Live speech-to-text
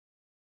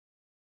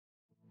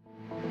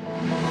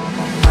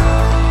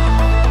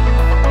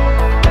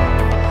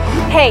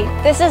Hey,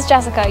 this is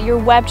Jessica, your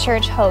web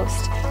church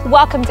host.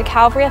 Welcome to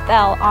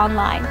CalvaryFL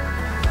Online.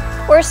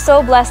 We're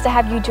so blessed to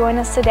have you join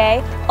us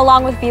today,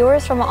 along with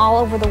viewers from all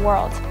over the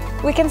world.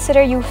 We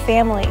consider you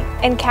family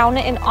and count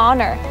it an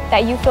honor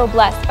that you feel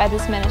blessed by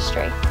this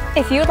ministry.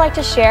 If you'd like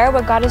to share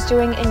what God is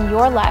doing in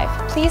your life,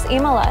 please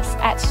email us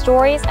at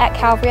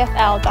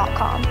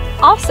stories@calvaryfl.com.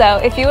 Also,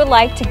 if you would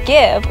like to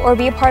give or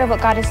be a part of what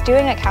God is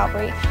doing at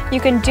Calvary, you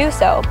can do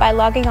so by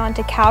logging on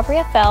to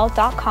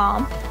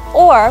calvaryfl.com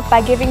or by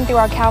giving through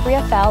our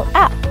CalvaryFL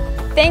app.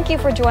 Thank you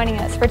for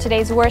joining us for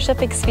today's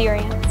worship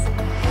experience.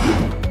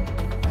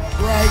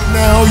 Right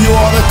now, you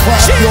ought to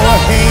clap your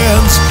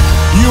hands.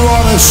 You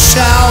ought to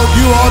shout.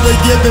 You ought to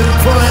give him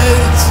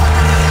praise.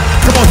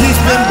 Come on, he's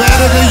been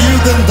better to you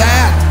than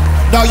that.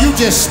 No, you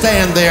just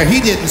stand there. He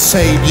didn't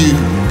save you.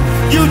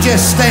 You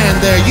just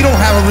stand there. You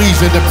don't have a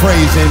reason to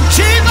praise him.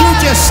 You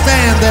just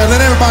stand there. Let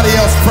everybody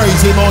else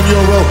praise him on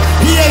your road.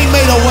 He ain't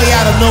made a way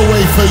out of no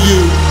way for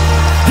you.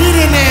 He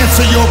didn't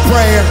answer your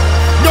prayer.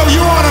 No,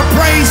 you ought to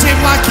praise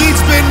him like he's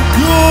been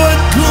good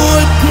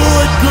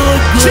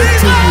to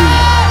you.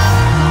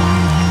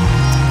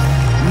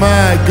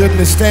 My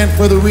goodness, stand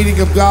for the reading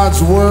of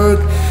God's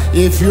word.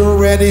 If you're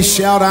ready,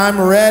 shout, I'm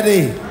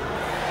ready.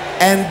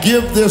 And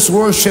give this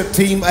worship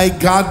team a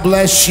God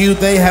bless you.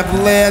 They have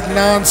led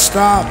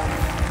nonstop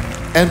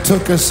and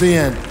took us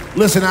in.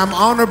 Listen, I'm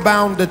honor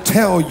bound to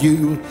tell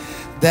you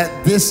that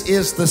this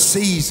is the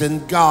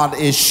season God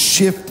is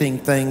shifting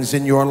things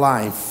in your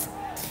life.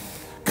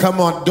 Come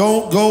on,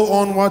 don't go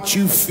on what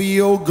you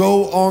feel.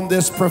 Go on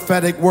this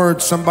prophetic word.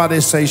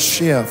 Somebody say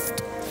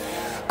shift.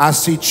 I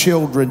see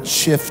children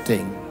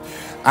shifting.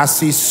 I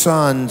see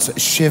sons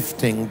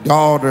shifting,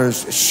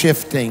 daughters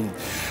shifting.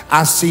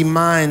 I see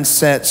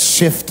mindsets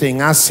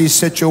shifting. I see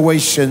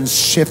situations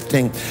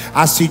shifting.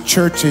 I see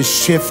churches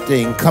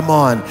shifting. Come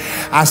on.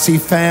 I see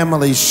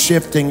families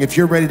shifting. If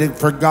you're ready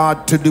for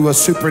God to do a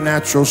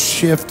supernatural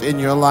shift in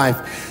your life,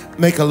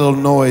 make a little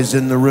noise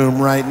in the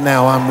room right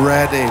now. I'm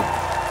ready.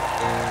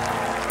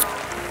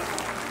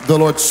 The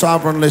Lord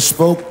sovereignly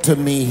spoke to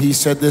me. He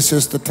said, this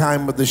is the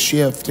time of the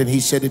shift. And he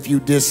said, if you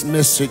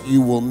dismiss it,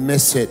 you will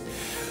miss it.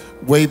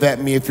 Wave at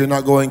me if you're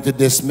not going to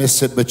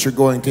dismiss it, but you're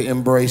going to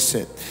embrace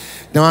it.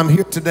 Now, I'm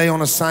here today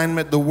on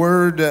assignment. The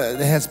word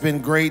has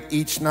been great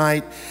each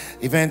night.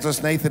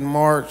 Evangelist Nathan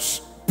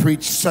Marks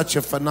preached such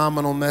a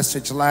phenomenal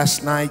message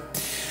last night.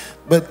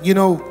 But, you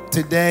know,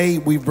 today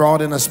we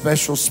brought in a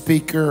special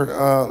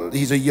speaker.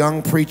 He's a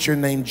young preacher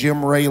named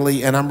Jim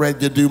Raley, and I'm ready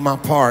to do my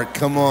part.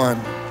 Come on.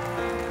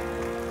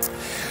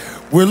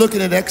 We're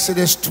looking at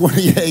Exodus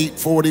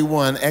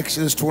 28:41,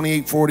 Exodus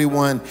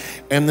 28:41,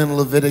 and then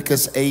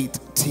Leviticus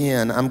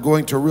 8:10. I'm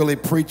going to really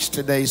preach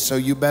today, so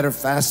you better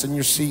fasten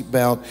your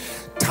seatbelt,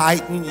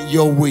 tighten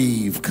your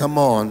weave. Come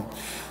on,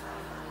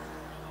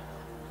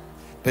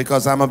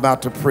 because I'm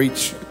about to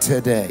preach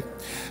today.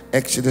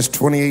 Exodus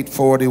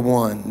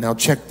 28:41. Now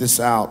check this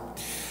out.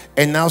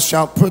 And thou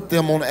shalt put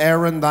them on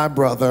Aaron thy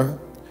brother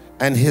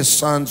and his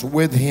sons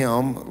with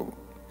him,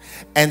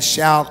 and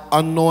shalt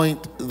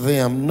anoint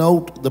them.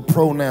 Note the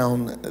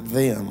pronoun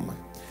them.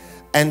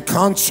 And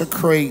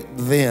consecrate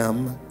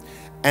them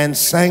and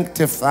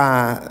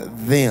sanctify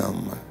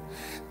them,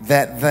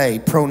 that they,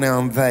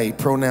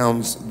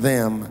 pronouns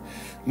them,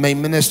 may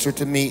minister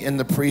to me in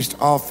the priest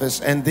office.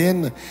 And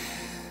then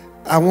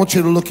I want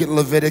you to look at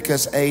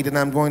Leviticus 8, and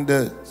I'm going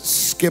to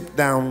skip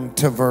down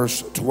to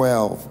verse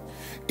 12.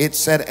 It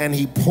said, and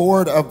he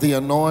poured of the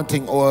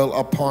anointing oil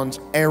upon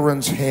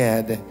Aaron's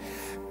head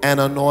and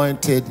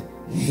anointed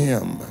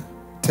him,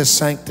 to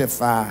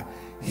sanctify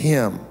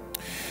him.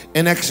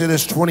 In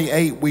Exodus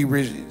 28, we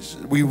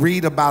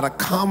read about a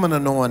common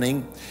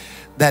anointing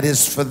that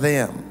is for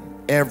them.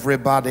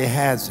 Everybody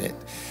has it.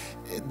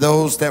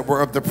 Those that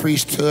were of the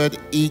priesthood,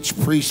 each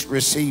priest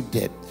received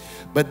it.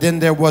 But then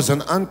there was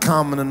an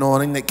uncommon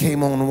anointing that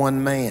came on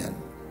one man.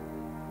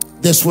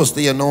 This was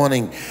the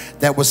anointing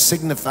that was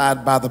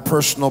signified by the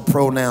personal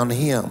pronoun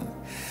him.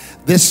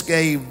 This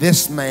gave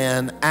this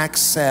man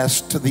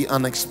access to the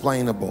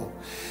unexplainable.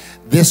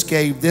 This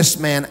gave this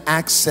man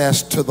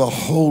access to the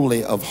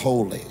Holy of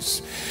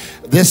Holies.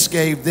 This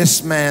gave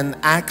this man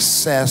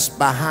access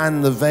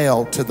behind the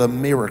veil to the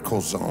miracle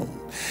zone.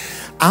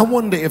 I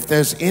wonder if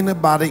there's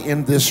anybody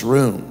in this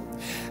room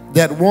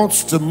that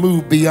wants to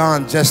move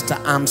beyond just the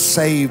I'm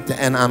saved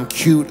and I'm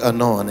cute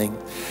anointing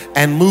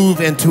and move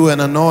into an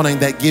anointing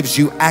that gives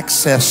you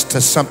access to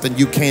something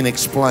you can't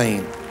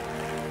explain.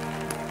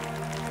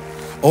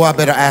 Oh, I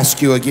better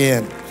ask you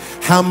again.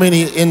 How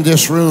many in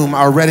this room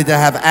are ready to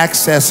have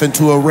access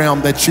into a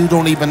realm that you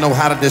don't even know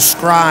how to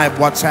describe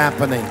what's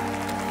happening?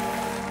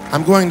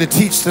 I'm going to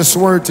teach this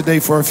word today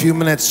for a few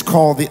minutes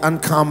called the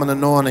uncommon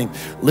anointing.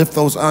 Lift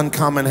those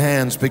uncommon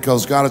hands,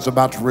 because God is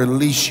about to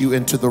release you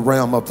into the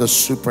realm of the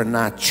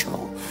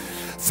supernatural.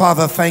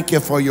 Father, thank you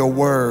for your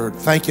word.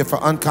 Thank you for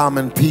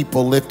uncommon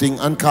people lifting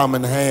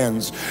uncommon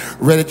hands,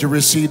 ready to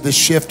receive the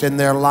shift in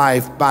their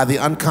life by the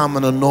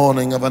uncommon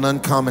anointing of an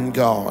uncommon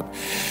God.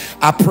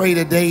 I pray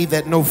today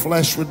that no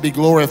flesh would be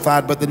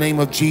glorified, but the name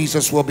of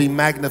Jesus will be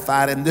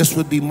magnified. And this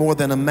would be more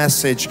than a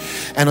message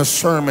and a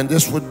sermon.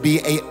 This would be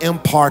an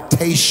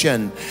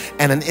impartation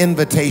and an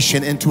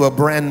invitation into a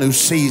brand new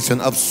season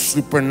of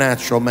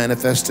supernatural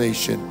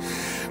manifestation.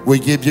 We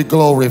give you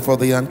glory for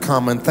the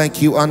uncommon.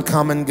 Thank you,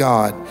 uncommon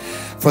God,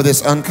 for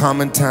this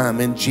uncommon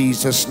time in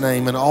Jesus'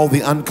 name. And all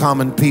the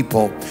uncommon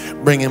people,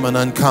 bring him an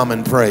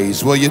uncommon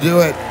praise. Will you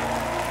do it?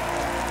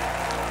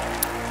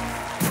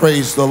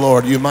 Praise the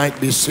Lord. You might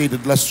be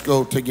seated. Let's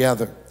go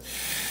together.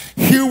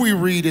 Here we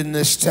read in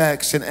this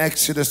text in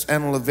Exodus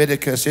and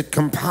Leviticus, it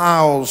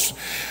compiles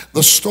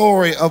the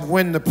story of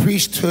when the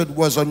priesthood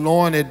was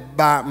anointed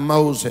by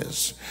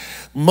Moses.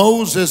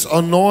 Moses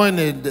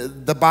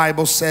anointed, the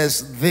Bible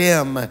says,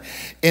 them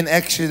in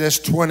Exodus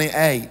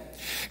 28.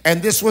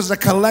 And this was a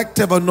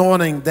collective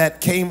anointing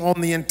that came on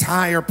the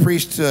entire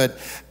priesthood.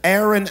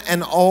 Aaron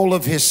and all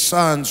of his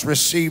sons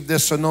received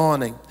this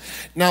anointing.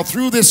 Now,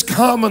 through this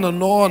common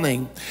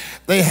anointing,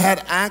 they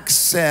had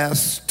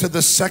access to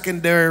the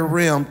secondary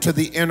realm, to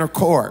the inner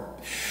court.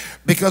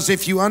 Because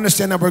if you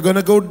understand that we're going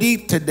to go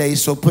deep today,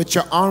 so put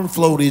your arm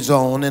floaties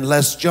on and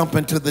let's jump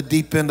into the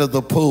deep end of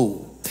the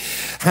pool.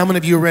 How many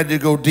of you are ready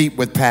to go deep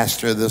with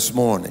Pastor this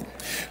morning?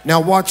 Now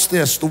watch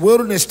this. The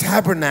wilderness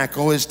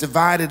tabernacle is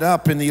divided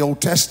up in the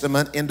Old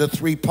Testament into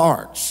three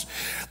parts.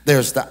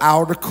 There's the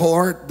outer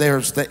court,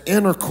 there's the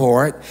inner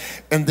court,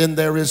 and then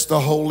there is the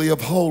Holy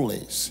of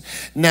Holies.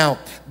 Now,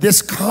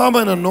 this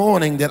common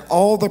anointing that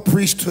all the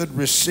priesthood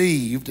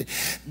received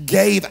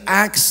gave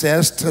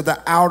access to the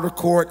outer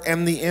court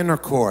and the inner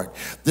court.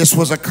 This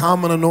was a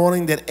common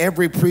anointing that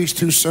every priest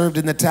who served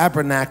in the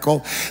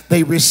tabernacle,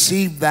 they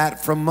received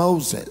that from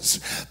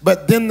Moses.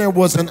 But then there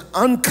was an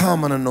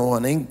uncommon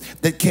anointing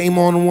that came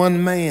on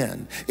one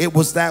man. It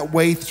was that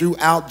way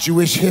throughout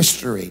Jewish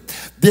history.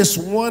 This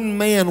one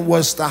man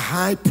was the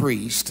high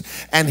priest,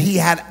 and he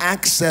had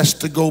access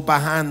to go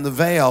behind the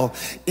veil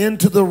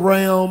into the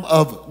realm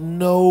of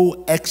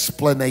no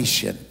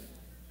explanation.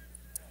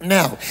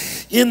 Now,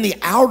 in the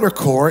outer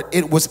court,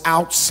 it was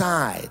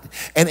outside,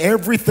 and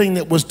everything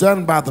that was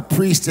done by the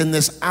priest in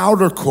this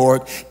outer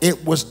court,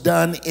 it was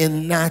done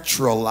in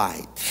natural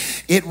light.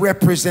 It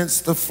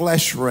represents the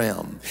flesh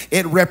realm.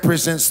 It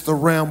represents the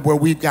realm where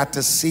we've got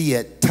to see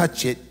it,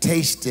 touch it,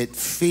 taste it,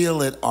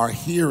 feel it, or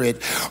hear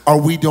it,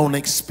 or we don't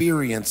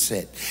experience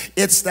it.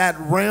 It's that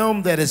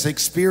realm that is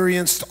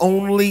experienced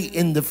only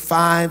in the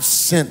five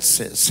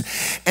senses.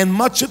 And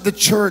much of the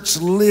church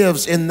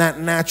lives in that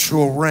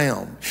natural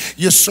realm.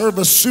 You serve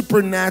a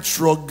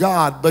supernatural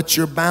God, but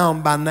you're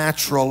bound by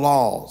natural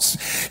laws.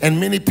 And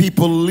many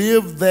people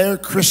live their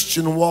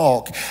Christian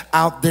walk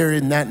out there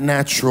in that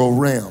natural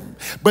realm.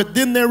 But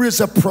then there is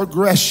a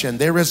progression.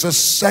 There is a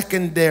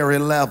secondary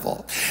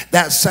level.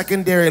 That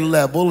secondary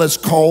level is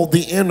called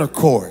the inner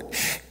court.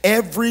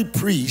 Every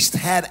priest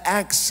had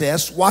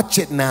access, watch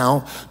it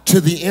now, to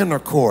the inner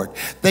court.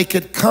 They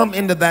could come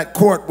into that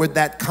court with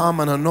that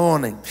common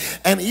anointing.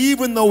 And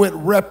even though it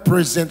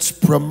represents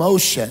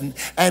promotion,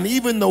 and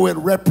even though it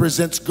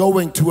represents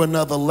going to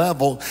another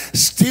level,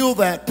 still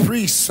that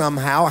priest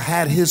somehow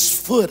had his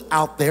foot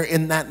out there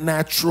in that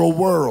natural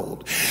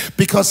world,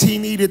 because he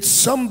needed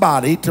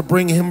somebody to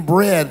bring him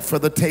bread for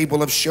the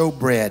table of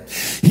showbread.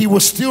 He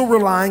was still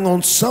relying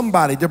on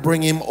somebody to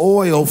bring him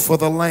oil for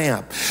the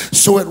lamp.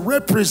 So it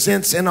represents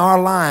in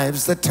our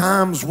lives the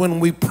times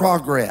when we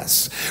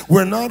progress.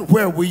 We're not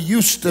where we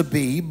used to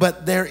be,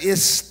 but there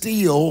is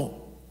still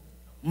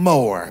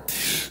more.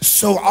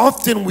 So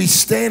often we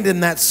stand in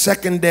that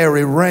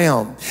secondary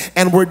realm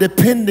and we're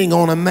depending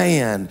on a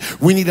man.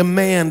 We need a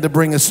man to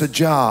bring us a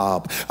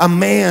job, a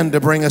man to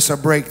bring us a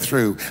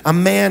breakthrough, a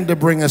man to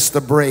bring us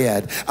the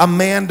bread, a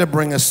man to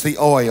bring us the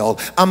oil,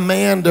 a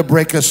man to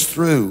break us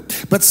through.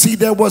 But see,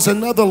 there was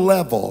another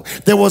level.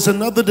 There was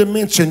another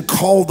dimension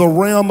called the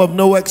realm of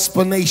no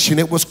explanation.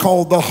 It was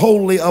called the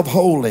Holy of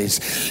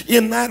Holies.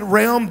 In that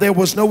realm, there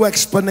was no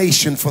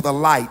explanation for the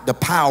light, the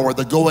power,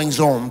 the goings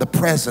on, the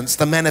presence,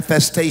 the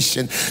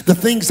manifestation, the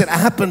things that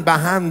happened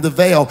behind the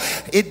veil.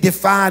 It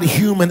defied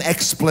human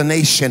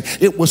explanation.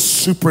 It was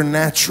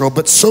supernatural.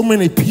 But so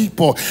many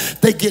people,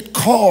 they get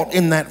caught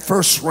in that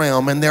first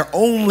realm and they're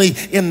only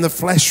in the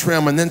flesh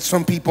realm. And then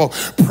some people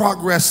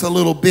progress a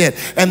little bit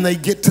and they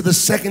get to the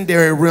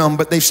secondary realm,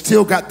 but they've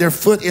still got their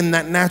foot in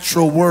that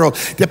natural world,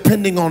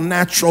 depending on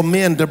natural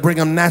men to bring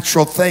them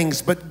natural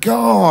things. But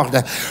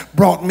God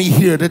brought me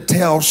here to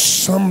tell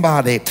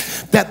somebody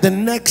that the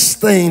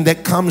next thing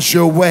that comes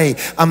your way,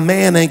 a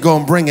man ain't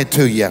gonna bring it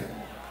to you,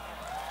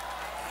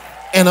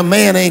 and a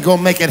man ain't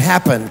gonna make it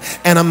happen,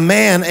 and a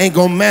man ain't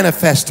gonna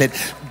manifest it.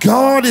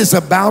 God is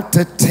about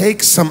to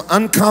take some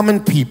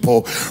uncommon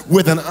people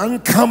with an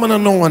uncommon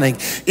anointing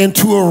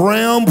into a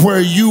realm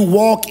where you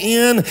walk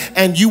in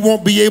and you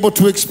won't be able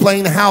to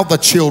explain how the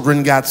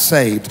children got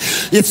saved.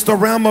 It's the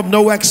realm of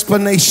no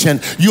explanation.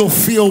 You'll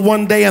feel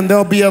one day and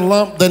there'll be a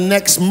lump, the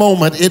next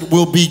moment it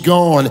will be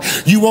gone.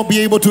 You won't be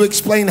able to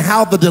explain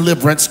how the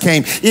deliverance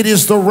came. It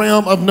is the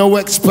realm of no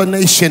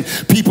explanation.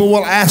 People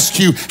will ask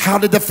you, how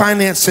did the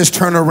finances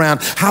turn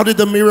around? How did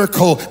the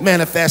miracle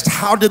manifest?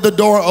 How did the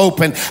door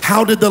open?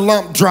 How did the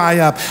lump dry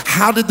up?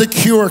 How did the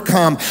cure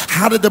come?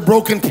 How did the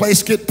broken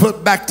place get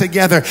put back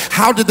together?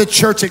 How did the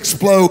church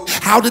explode?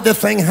 How did the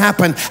thing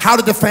happen? How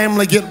did the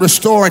family get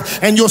restored?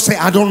 And you'll say,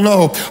 I don't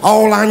know.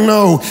 All I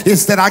know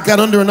is that I got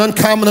under an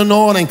uncommon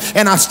anointing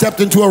and I stepped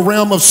into a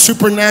realm of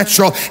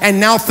supernatural, and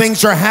now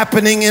things are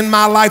happening in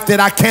my life that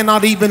I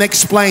cannot even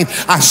explain.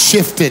 I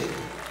shifted.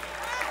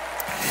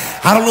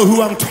 I don't know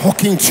who I'm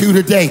talking to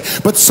today,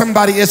 but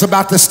somebody is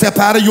about to step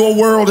out of your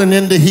world and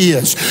into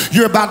his.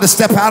 You're about to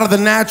step out of the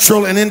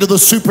natural and into the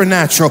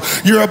supernatural.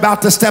 You're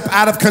about to step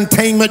out of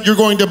containment. You're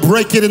going to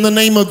break it in the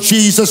name of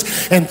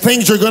Jesus, and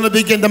things are going to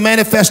begin to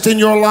manifest in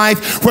your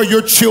life where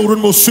your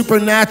children will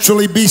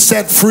supernaturally be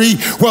set free.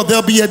 Well,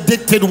 they'll be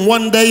addicted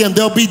one day and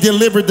they'll be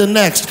delivered the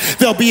next.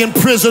 They'll be in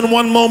prison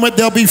one moment,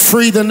 they'll be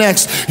free the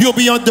next. You'll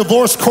be on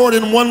divorce court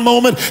in one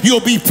moment, you'll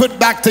be put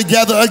back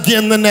together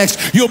again the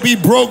next. You'll be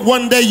broke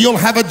one day, you'll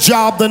have a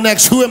job the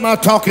next. Who am I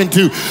talking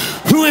to?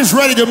 Who is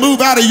ready to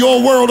move out of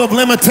your world of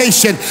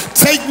limitation?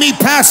 Take me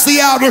past the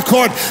outer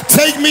court.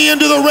 Take me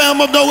into the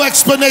realm of no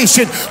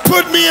explanation.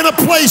 Put me in a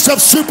place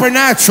of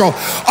supernatural.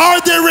 Are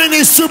there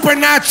any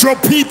supernatural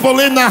people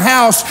in the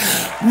house?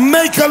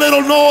 Make a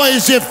little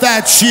noise if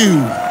that's you.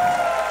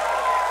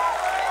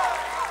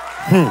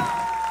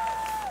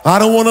 I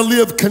don't want to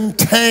live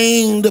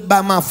contained by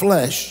my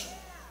flesh.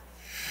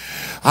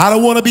 I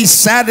don't want to be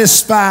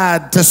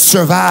satisfied to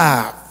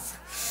survive.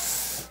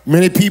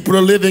 Many people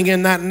are living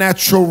in that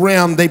natural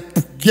realm. They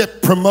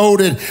get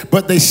promoted,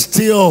 but they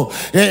still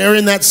are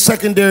in that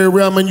secondary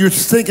realm, and you're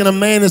thinking a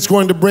man is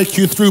going to break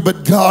you through,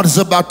 but God is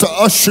about to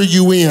usher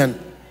you in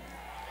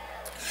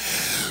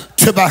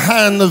to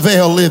behind the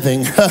veil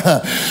living.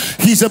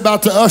 He's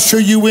about to usher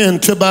you in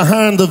to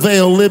behind the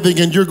veil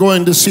living, and you're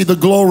going to see the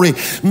glory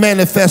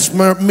manifest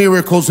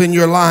miracles in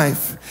your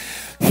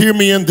life. Hear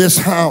me in this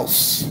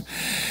house.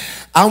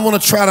 I want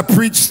to try to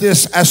preach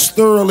this as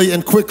thoroughly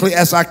and quickly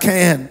as I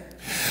can.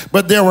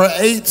 But there were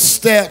 8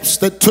 steps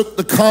that took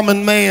the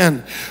common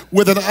man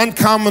with an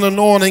uncommon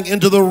anointing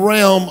into the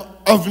realm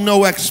of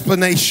no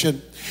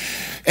explanation.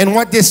 And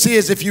what this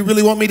is, if you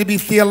really want me to be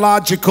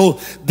theological,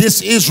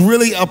 this is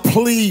really a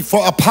plea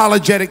for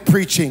apologetic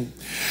preaching.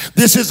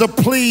 This is a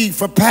plea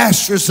for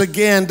pastors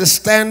again to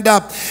stand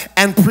up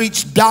and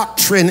preach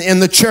doctrine in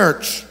the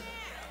church.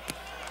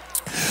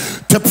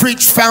 To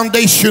preach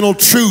foundational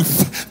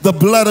truth, the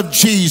blood of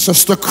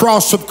Jesus, the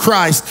cross of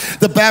Christ,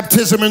 the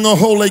baptism in the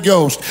Holy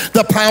Ghost,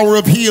 the power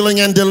of healing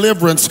and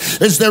deliverance.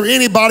 Is there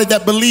anybody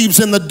that believes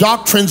in the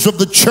doctrines of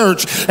the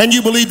church and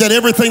you believe that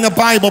everything the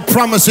Bible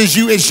promises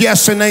you is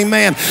yes and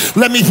amen?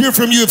 Let me hear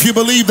from you if you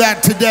believe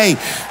that today.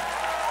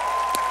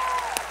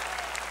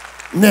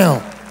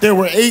 Now, there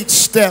were 8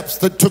 steps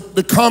that took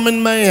the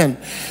common man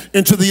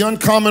into the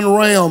uncommon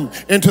realm,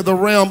 into the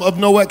realm of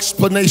no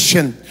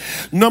explanation.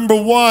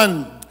 Number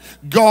 1,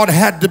 God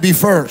had to be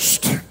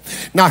first.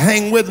 Now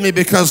hang with me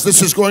because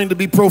this is going to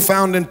be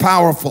profound and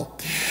powerful.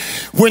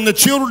 When the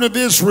children of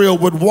Israel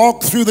would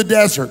walk through the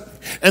desert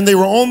and they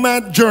were on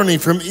that journey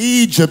from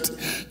Egypt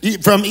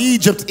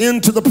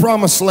into the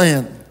promised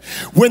land,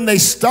 when they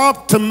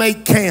stopped to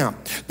make camp,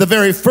 the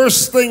very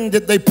first thing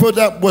that they put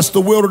up was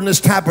the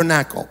wilderness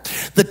tabernacle.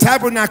 The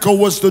tabernacle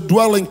was the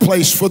dwelling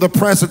place for the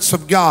presence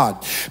of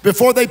God.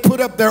 Before they put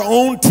up their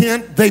own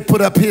tent, they put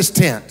up his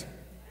tent.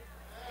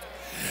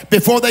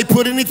 Before they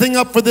put anything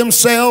up for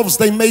themselves,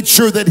 they made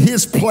sure that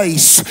his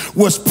place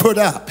was put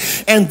up.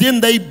 And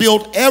then they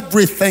built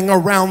everything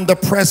around the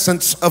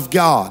presence of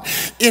God.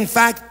 In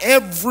fact,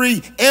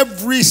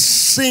 every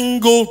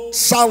single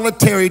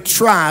solitary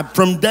tribe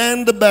from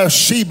Dan to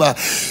Beersheba,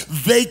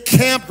 they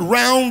camped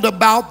round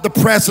about the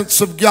presence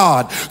of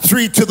God.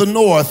 3 to the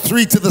north,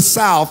 3 to the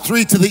south,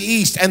 3 to the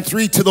east, and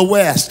 3 to the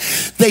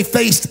west. They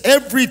faced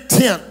every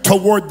tent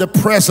toward the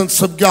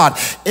presence of God.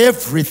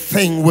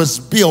 Everything was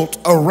built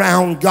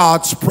around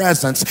God's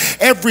presence.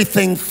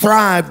 Everything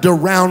thrived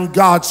around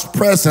God's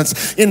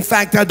presence. In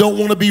fact, I don't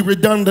want to be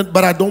redundant,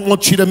 but I don't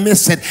want you to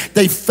miss it.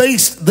 They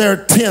faced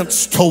their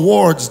tents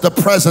towards the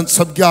presence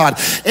of God.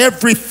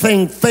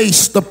 Everything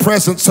faced the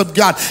presence of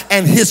God,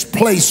 and his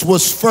place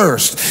was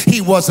first.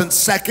 He wasn't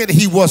second.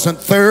 He wasn't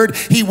third.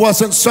 He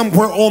wasn't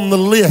somewhere on the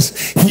list.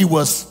 He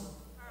was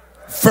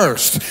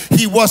first.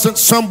 He wasn't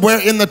somewhere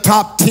in the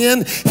top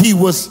 10. He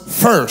was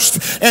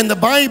first. And the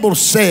Bible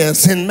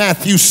says in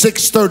Matthew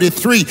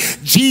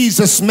 6:33,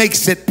 Jesus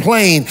makes it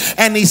plain,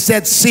 and he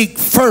said, seek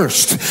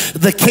first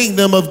the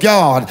kingdom of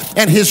God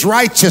and his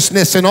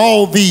righteousness, and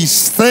all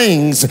these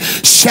things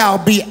shall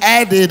be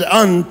added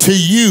unto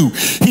you.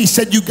 He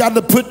said, you got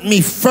to put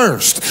me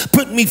first.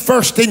 Put me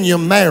first in your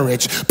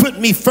marriage. Put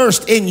me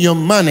first in your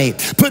money.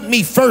 Put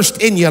me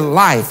first in your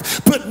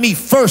life. Put me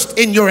first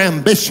in your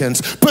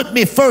ambitions. Put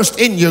me first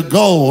in your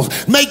goals.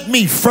 Make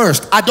me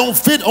first. I don't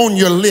fit on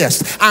your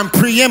list. I'm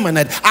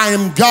preeminent. I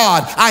am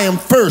God. I am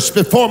first.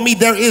 Before me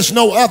there is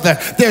no other.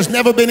 There's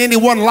never been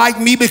anyone like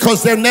me,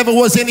 because there never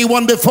was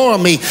anyone before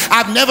me.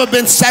 I've never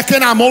been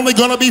second. I'm only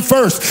going to be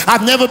first.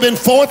 I've never been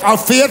fourth or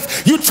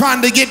fifth. You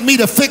trying to get me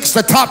to fix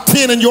the top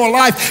 10 in your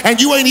life,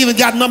 and you ain't even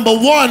got number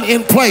 1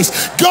 in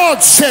place. God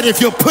said,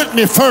 if you put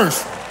me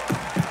first,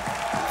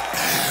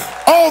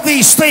 all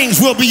these things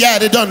will be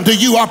added unto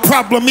you. Our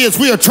problem is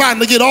we are trying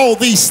to get all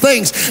these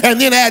things and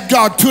then add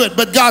God to it.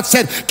 But God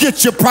said,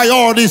 get your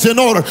priorities in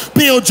order.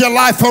 Build your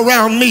life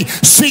around me.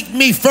 Seek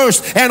me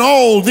first, and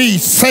all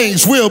these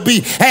things will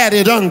be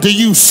added unto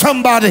you.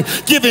 Somebody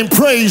give him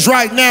praise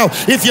right now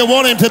if you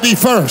want him to be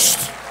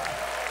first.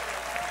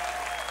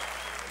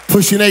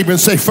 Push your neighbor and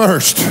say,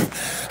 first.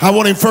 I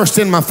want him first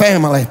in my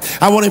family.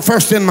 I want him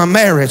first in my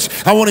marriage.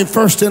 I want him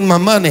first in my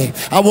money.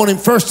 I want him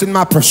first in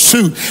my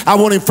pursuit. I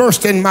want him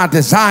first in my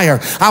desire.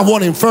 I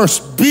want him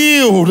first.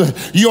 Build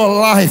your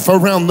life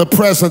around the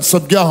presence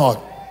of God.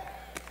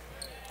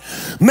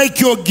 Make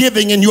your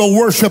giving and your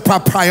worship a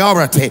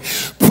priority.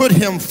 Put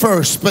him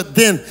first. But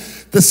then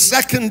the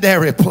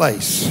secondary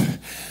place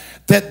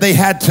that they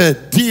had to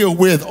deal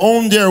with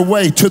on their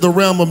way to the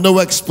realm of no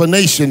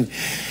explanation,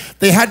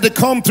 they had to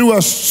come through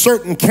a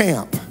certain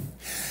camp.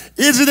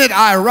 Isn't it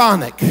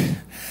ironic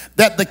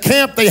that the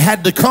camp they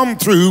had to come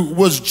through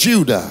was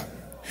Judah?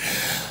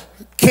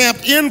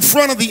 Camped in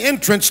front of the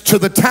entrance to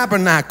the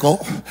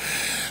tabernacle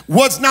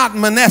was not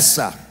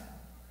Manasseh.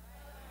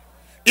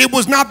 It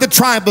was not the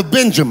tribe of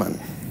Benjamin,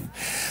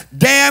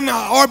 Dan,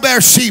 or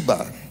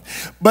Beersheba,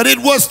 but it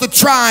was the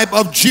tribe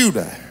of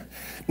Judah.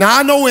 Now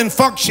I know in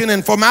function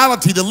and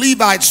formality the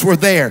Levites were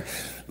there,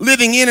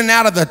 living in and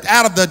out of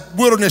the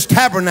wilderness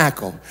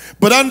tabernacle.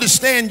 But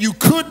understand, you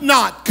could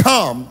not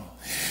come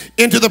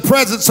into the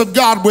presence of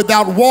God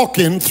without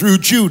walking through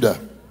Judah.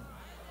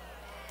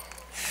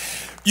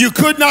 You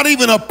could not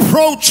even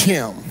approach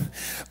him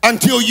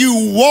until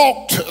you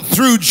walked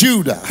through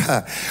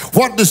Judah.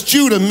 What does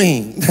Judah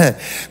mean?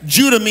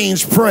 Judah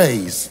means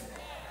praise.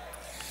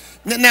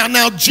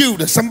 Now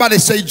Judah, somebody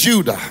say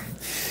Judah.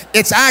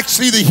 It's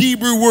actually the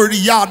Hebrew word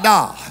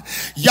yada.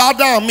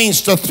 Yada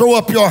means to throw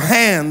up your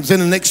hands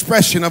in an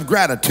expression of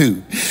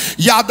gratitude.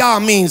 Yada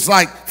means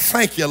like,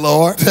 thank you,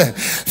 Lord.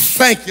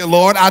 Thank you,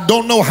 Lord. I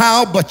don't know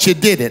how, but you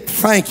did it.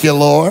 Thank you,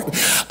 Lord.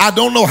 I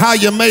don't know how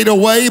you made a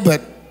way,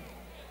 but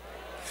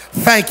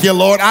thank you,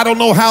 Lord. I don't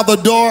know how the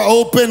door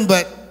opened,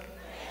 but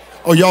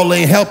oh, y'all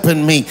ain't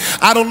helping me.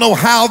 I don't know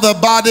how the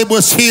body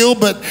was healed,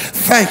 but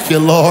thank you,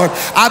 Lord.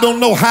 I don't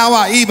know how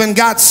I even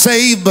got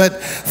saved,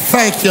 but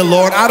thank you,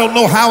 Lord. I don't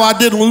know how I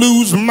didn't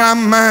lose my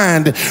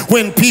mind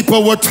when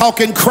people were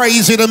talking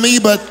crazy to me,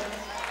 but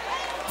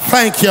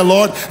thank you,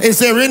 Lord. Is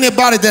there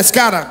anybody that's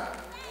got a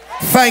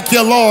thank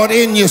you, Lord,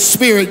 in your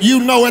spirit? You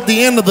know at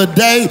the end of the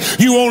day,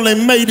 you only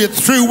made it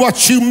through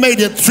what you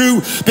made it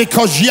through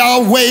because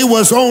Yahweh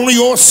was on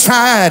your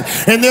side.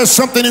 And there's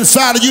something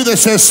inside of you that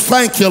says,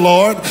 thank you,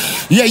 Lord.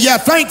 Yeah,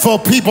 thankful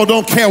people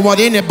don't care what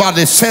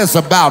anybody says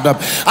about them.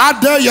 I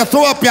dare you,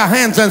 throw up your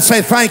hands and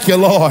say, thank you,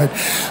 Lord.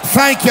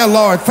 Thank you,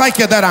 Lord. Thank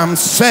you that I'm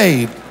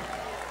saved.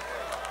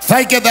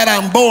 Thank you that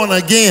I'm born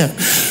again.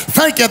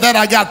 Thank you that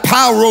I got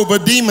power over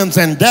demons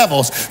and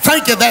devils.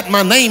 Thank you that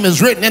my name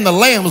is written in the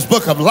Lamb's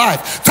book of life.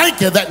 Thank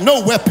you that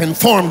no weapon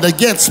formed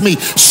against me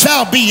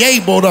shall be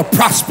able to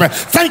prosper.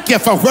 Thank you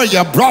for where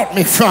you brought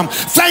me from.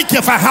 Thank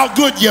you for how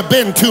good you've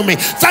been to me.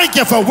 Thank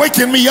you for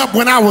waking me up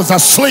when I was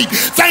asleep.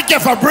 Thank you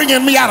for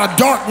bringing me out of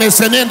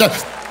darkness and into...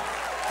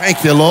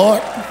 Thank you,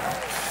 Lord.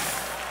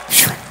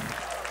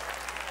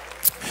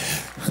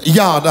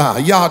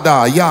 Yada,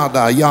 yada,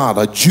 yada,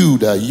 yada,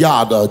 Judah,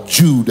 yada,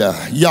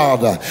 Judah,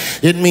 yada.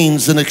 It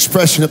means an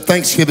expression of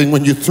thanksgiving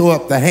when you throw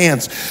up the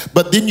hands,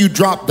 but then you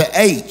drop the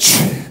H.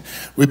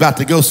 We're about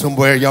to go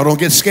somewhere. Y'all don't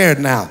get scared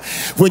now.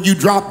 When you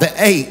drop the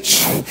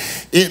H,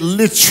 it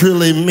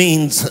literally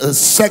means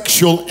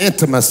sexual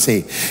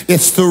intimacy.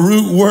 It's the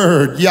root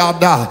word,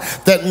 yada,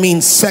 that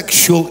means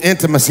sexual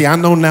intimacy. I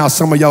know now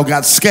some of y'all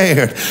got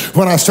scared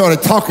when I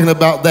started talking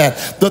about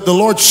that. But the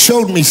Lord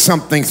showed me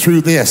something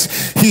through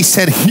this. He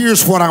said,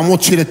 here's what I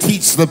want you to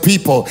teach the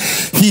people.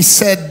 He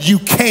said, you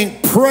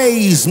can't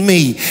praise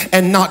me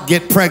and not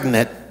get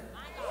pregnant.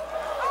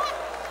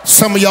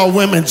 Some of y'all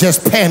women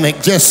just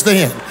panicked just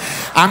then.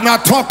 I'm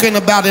not talking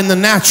about in the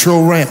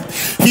natural realm.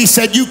 He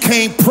said, you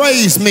can't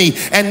praise me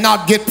and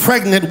not get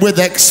pregnant with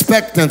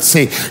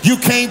expectancy. You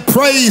can't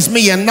praise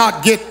me and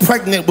not get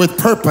pregnant with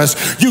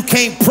purpose. You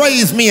can't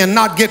praise me and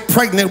not get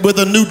pregnant with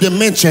a new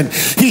dimension.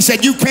 He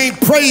said, you can't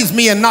praise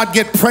me and not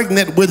get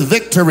pregnant with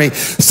victory.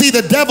 See,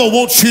 the devil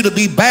wants you to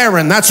be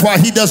barren. That's why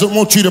he doesn't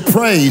want you to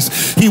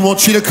praise. He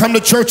wants you to come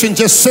to church and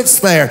just sits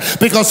there,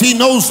 because he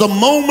knows the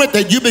moment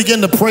that you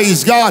begin to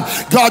praise God,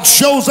 God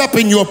shows up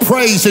in your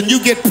praise and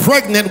you get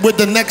pregnant with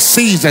the next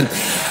season.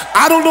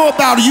 I don't know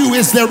about you.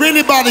 Is there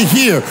anybody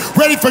here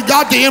ready for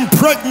God to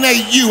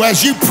impregnate you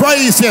as you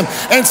praise him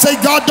and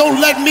say, God, don't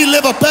let me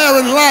live a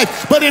barren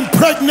life, but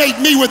impregnate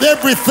me with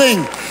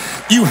everything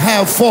you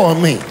have for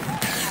me.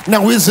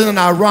 Now, isn't it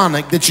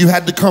ironic that you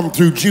had to come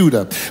through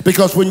Judah?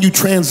 Because when you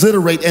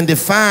transliterate and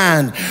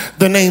define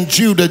the name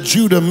Judah,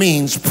 Judah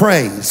means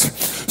praise.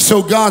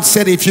 So God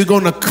said, if you're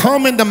going to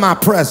come into my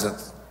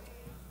presence,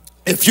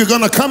 if you're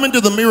going to come into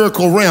the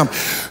miracle realm,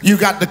 you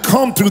got to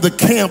come through the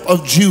camp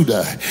of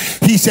Judah.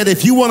 He said,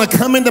 if you want to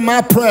come into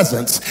my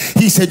presence,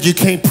 he said, you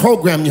can't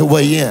program your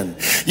way in.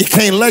 You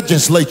can't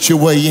legislate your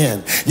way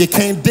in. You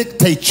can't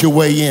dictate your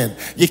way in.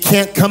 You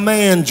can't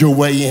command your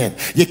way in.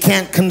 You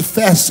can't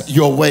confess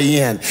your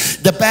way in.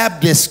 The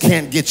Baptists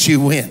can't get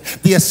you in.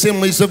 The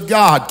Assemblies of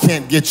God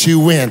can't get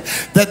you in.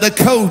 The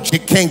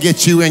Kojic can't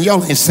get you in.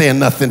 Y'all ain't saying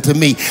nothing to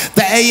me.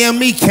 The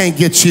AME can't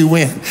get you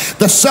in.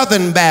 The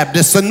Southern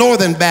Baptists, the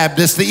Northern Baptists,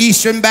 the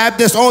Eastern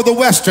Baptist, or the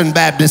Western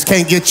Baptist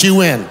can't get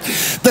you in.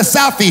 The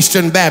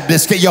Southeastern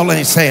Baptist, y'all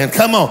ain't saying,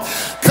 come on,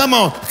 come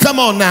on, come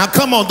on now,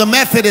 come on. The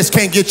Methodist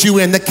can't get you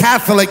in. The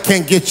Catholic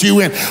can't get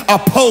you in. A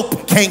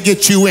Pope can't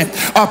get you in.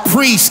 A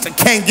priest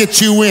can't get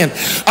you in.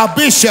 A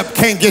bishop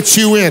can't get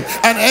you in.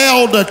 An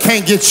elder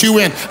can't get you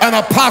in. An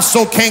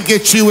apostle can't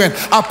get you in.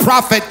 A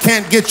prophet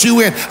can't get you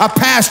in. A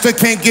pastor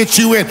can't get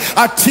you in.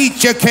 A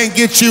teacher can't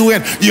get you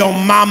in. Your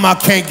mama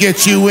can't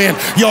get you in.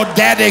 Your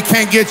daddy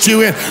can't get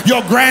you in.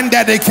 Your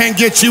granddaddy can't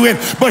get you in.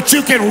 But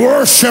you can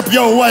worship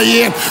your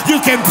way in.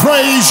 You can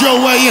praise your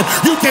way in.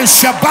 You can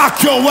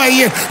shabak your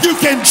way in. You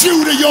can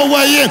Judah your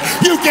way in.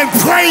 You can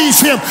praise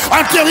him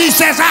until he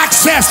says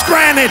access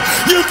granted.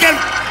 You can.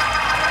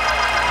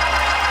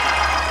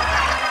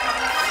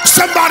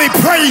 Somebody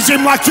praise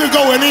him like you're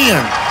going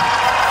in.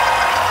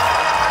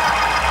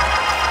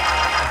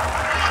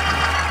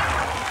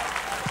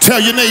 Tell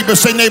your neighbor,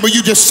 say, neighbor,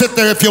 you just sit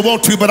there if you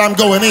want to, but I'm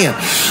going in.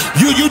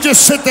 You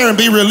just sit there and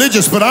be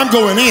religious, but I'm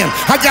going in.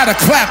 I gotta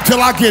clap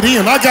till I get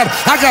in. I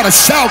gotta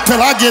shout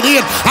till I get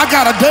in. I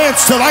gotta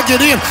dance till I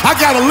get in. I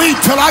gotta leap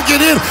till I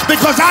get in,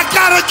 because I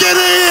gotta get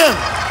in.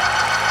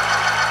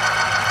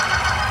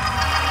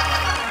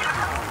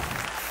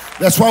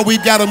 That's why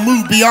we've got to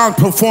move beyond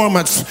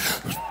performance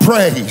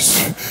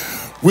praise.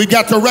 We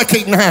got to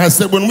recognize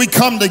that when we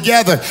come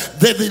together,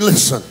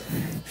 listen.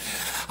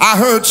 I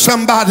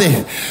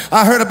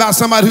heard about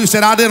somebody who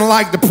said, I didn't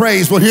like the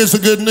praise. Well, here's the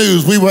good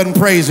news. We wasn't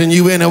praising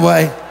you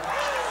anyway.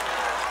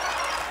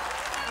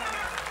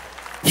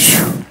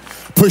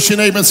 Push your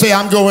neighbor and say,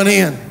 I'm going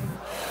in.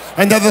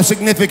 Another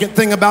significant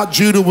thing about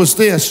Judah was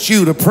this.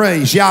 Judah,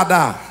 praise,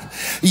 yada,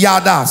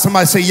 yada.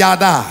 Somebody say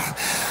yada.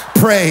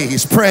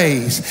 Praise,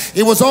 praise.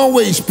 It was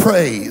always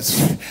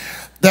praise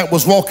that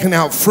was walking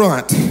out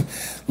front,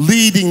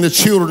 leading the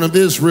children of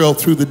Israel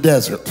through the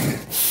desert.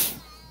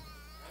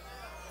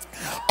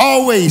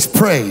 Always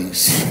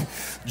praise.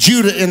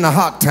 Judah in the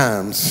hot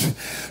times,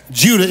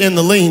 Judah in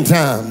the lean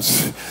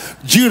times,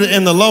 Judah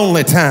in the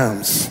lonely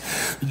times,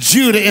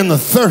 Judah in the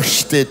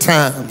thirsty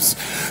times,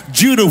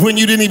 Judah when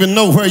you didn't even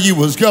know where you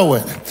was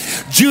going,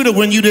 Judah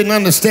when you didn't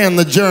understand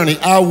the journey.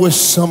 I wish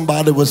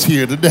somebody was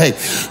here today.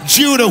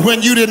 Judah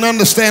when you didn't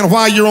understand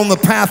why you're on the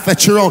path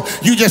that you're on.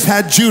 You just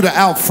had Judah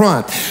out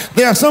front.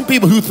 There are some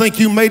people who think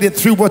you made it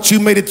through what you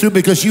made it through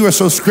because you are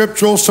so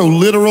scriptural, so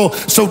literal,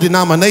 so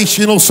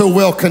denominational, so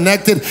well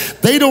connected.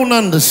 They don't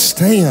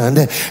understand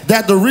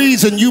that the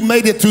reason you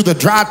made it through the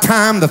dry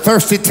time, the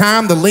thirsty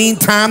time, the lean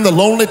time, the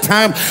lonely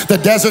time, the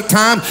desert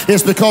time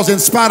is because in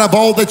spite of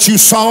all that you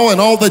saw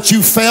and all that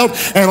you felt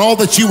and all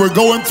that you were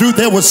going through,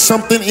 there was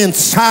something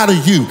inside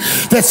of you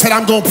that said,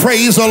 I'm going to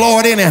praise the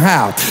Lord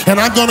anyhow, and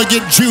I'm going to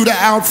get Judah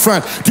out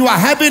front. Do I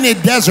have any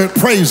desert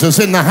praisers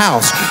in the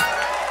house?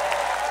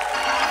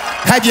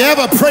 Have you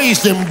ever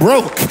praised him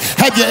broke?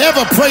 Have you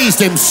ever praised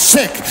him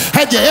sick?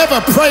 Have you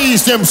ever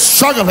praised him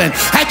struggling?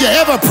 Have you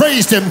ever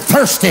praised him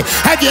thirsty?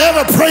 Have you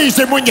ever praised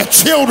him when your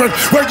children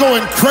were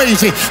going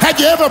crazy? Have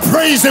you ever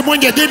praised him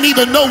when you didn't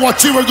even know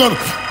what you were going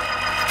to?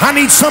 I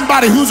need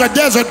somebody who's a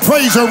desert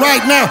praiser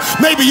right now.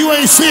 Maybe you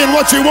ain't seeing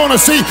what you want to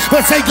see,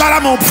 but say, God,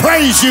 I'm going to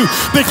praise you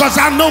because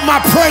I know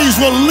my praise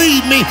will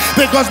lead me,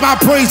 because my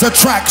praise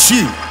attracts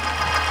you.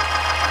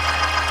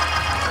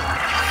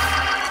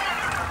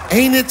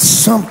 Ain't it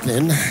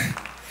something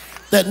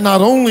that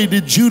not only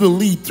did Judah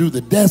lead through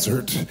the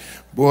desert,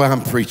 boy,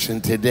 I'm preaching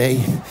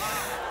today.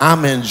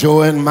 I'm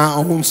enjoying my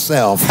own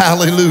self.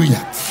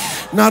 Hallelujah.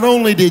 Not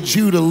only did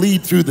Judah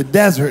lead through the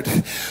desert,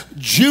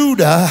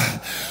 Judah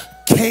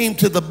came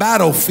to the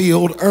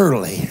battlefield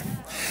early.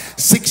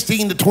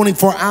 16 to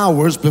 24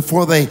 hours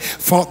before they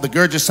fought the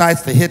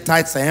Gergesites, the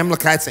Hittites, the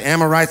Amalekites, the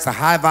Amorites, the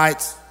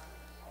Hivites.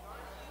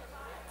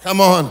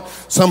 Come on.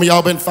 Some of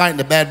y'all been fighting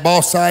the bad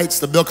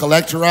Ballsites, the bill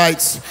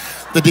collectorites,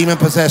 the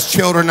demon-possessed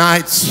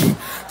childrenites,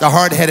 the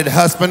hard-headed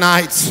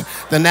husbandites,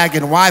 the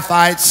nagging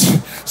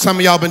wifeites. Some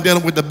of y'all been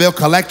dealing with the bill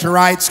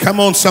collectorites.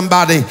 Come on,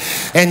 somebody.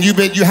 And you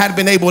hadn't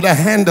been able to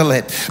handle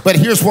it. But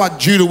here's what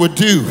Judah would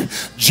do.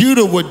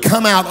 Judah would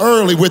come out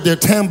early with their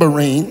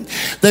tambourine.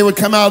 They would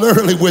come out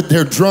early with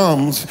their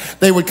drums.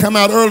 They would come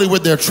out early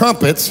with their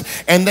trumpets.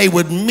 And they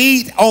would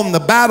meet on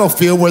the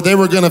battlefield where they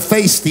were going to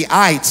face the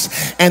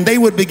ites. And they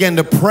would begin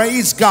to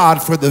praise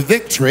God for the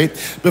victory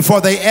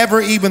before they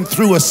ever even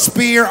threw a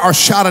spear or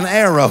shot an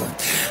arrow.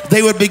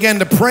 They would begin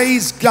to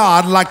praise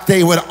God like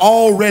they had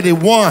already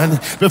won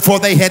before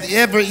they had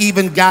ever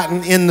even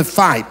gotten in the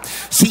fight.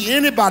 See,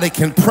 anybody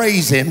can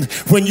praise him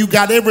when you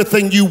got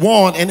everything you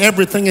want and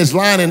everything is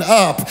lining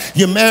up.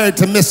 You're married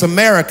to Miss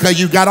America,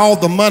 you got all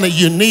the money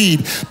you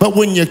need, but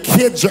when your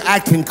kids are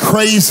acting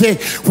crazy,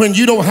 when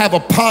you don't have a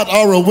pot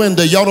or a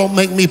window, y'all don't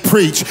make me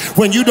preach,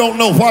 when you don't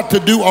know what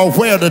to do or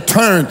where to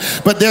turn,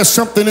 but there's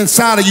something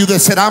inside of you that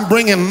said, I'm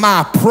bringing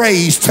my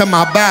praise to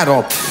my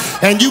battle.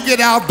 And you get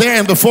out there,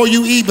 and before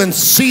you even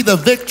see the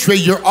victory,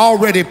 you're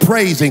already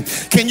praising.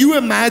 Can you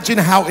imagine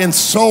how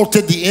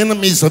insulted the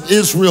enemies of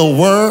Israel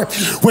were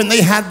when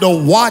they had to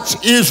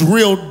watch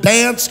Israel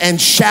dance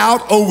and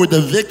shout over the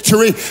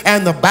victory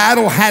and the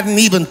battle hadn't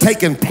even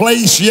taken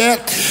place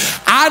yet?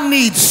 I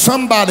need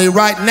somebody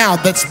right now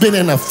that's been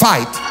in a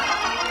fight,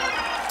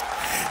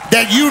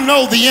 that you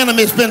know the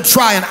enemy's been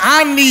trying.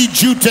 I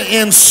need you to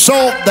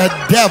insult the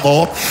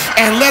devil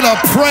and let a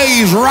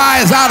praise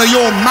rise out of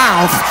your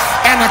mouth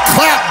and a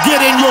clap get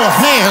in your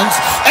hands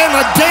and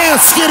a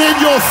dance get in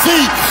your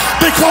feet,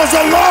 because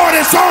the Lord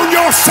is on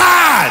your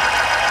side.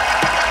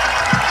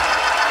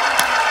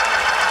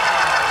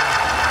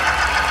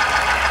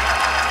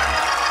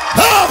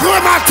 Oh, who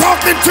am I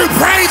talking to?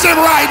 Praise him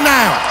right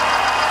now.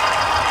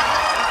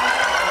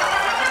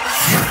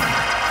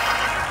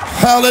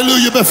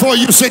 Hallelujah. Before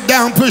you sit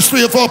down, push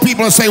 3 or 4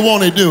 people and say,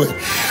 won't he do it?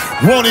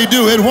 Won't he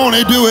do it? Won't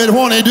he do it?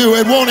 Won't he do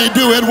it? Won't he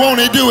do it? Won't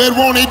he do it?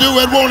 Won't he do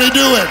it? Won't he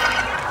do it?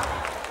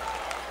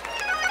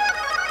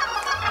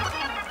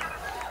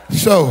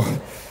 So,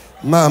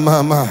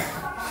 God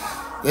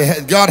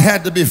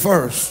had to be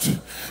first.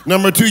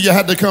 Number 2, you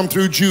had to come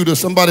through Judah.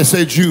 Somebody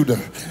say Judah.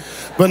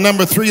 But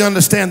number 3,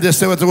 understand this.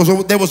 There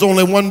was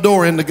only one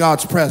door into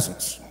God's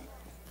presence.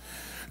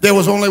 There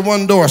was only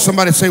one door.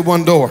 Somebody say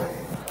one door.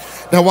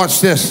 Now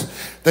watch this.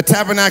 The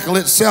tabernacle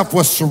itself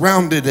was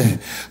surrounded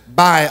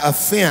by a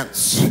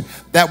fence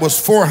that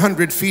was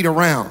 400 feet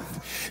around.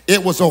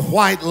 It was a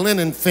white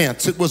linen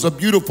fence. It was a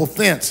beautiful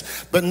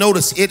fence. But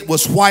notice, it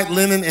was white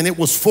linen and it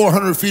was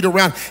 400 feet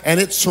around, and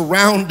it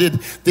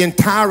surrounded the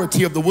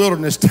entirety of the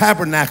wilderness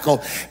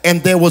tabernacle,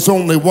 and there was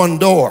only one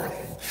door.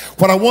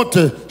 What I want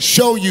to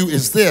show you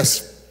is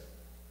this.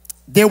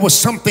 There was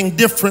something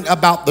different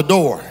about the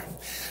door.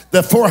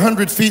 The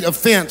 400 feet of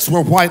fence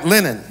were white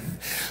linen,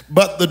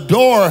 but the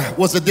door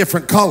was a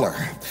different color.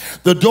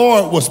 The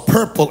door was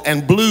purple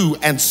and blue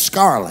and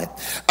scarlet.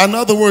 In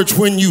other words,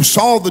 when you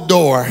saw the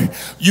door,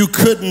 you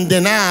couldn't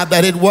deny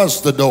that it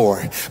was the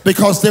door,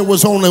 because there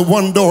was only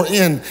one door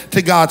in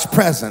to God's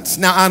presence.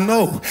 Now, I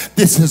know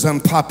this is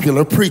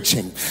unpopular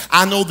preaching.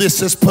 I know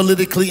this is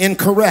politically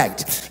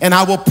incorrect, and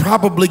I will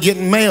probably get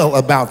mail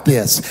about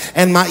this.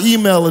 And my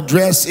email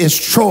address is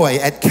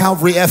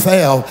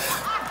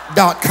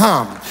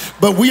troy@CalvaryFL.com.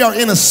 But we are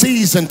in a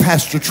season,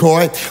 Pastor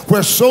Troy,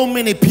 where so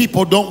many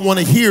people don't want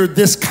to hear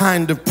this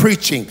kind of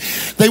preaching.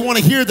 They want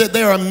to hear that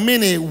there are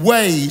many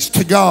ways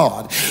to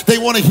God. They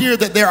want to hear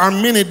that there are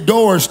many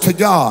doors to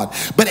God.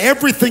 But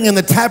everything in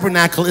the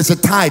tabernacle is a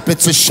type,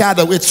 it's a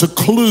shadow, it's a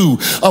clue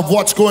of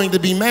what's going to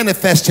be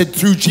manifested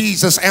through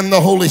Jesus and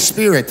the Holy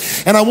Spirit.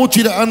 And I want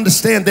you to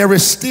understand there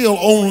is still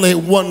only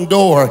one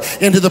door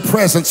into the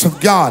presence of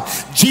God.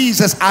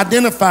 Jesus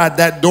identified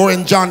that door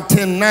in John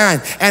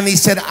 10:9, and he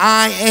said,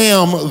 I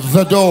am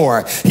the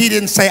door. He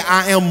didn't say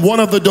I am one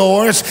of the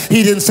doors.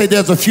 He didn't say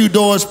there's a few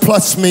doors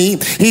plus me.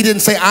 He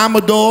didn't say I'm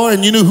a door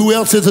and you know who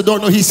else is a door.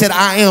 No, he said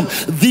I am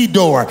the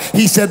door.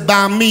 He said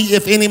by me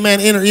if any man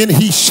enter in,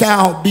 he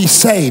shall be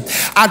saved.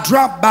 I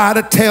dropped by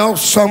to tell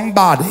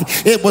somebody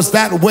it was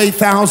that way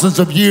thousands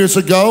of years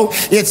ago.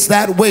 It's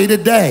that way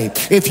today.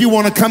 If you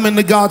want to come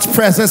into God's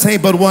presence,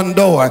 ain't but one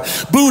door.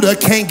 Buddha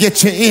can't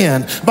get you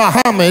in.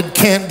 Muhammad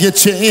can't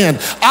get you in.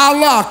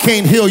 Allah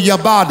can't heal your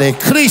body.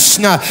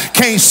 Krishna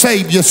can't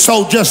save your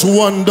soul. Just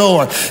one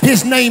door.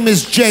 His name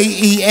is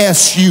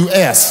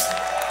Jesus.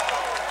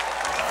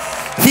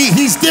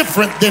 He's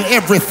different than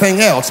everything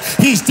else.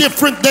 He's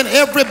different than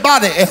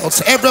everybody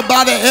else.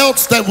 Everybody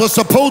else that was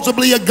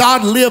supposedly a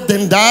God lived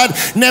and died,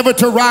 never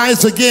to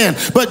rise again.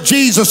 But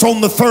Jesus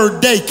on the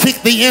third day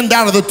kicked the end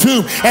out of the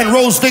tomb and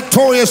rose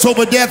victorious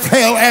over death,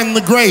 hell, and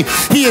the grave.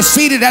 He is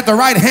seated at the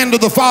right hand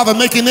of the Father,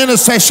 making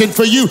intercession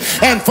for you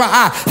and for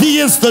I. He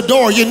is the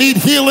door. You need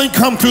healing,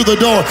 come through the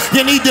door.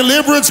 You need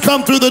deliverance,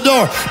 come through the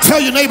door.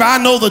 Tell your neighbor, I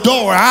know the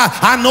door.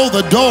 I know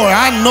the door.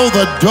 I know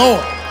the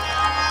door.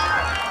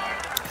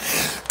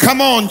 Come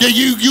on,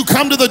 you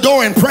come to the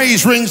door and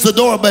praise rings the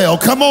doorbell.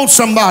 Come on,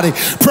 somebody.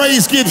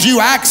 Praise gives you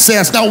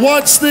access. Now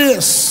watch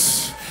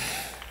this.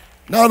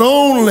 Not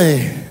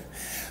only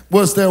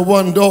was there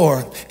one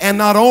door, and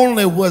not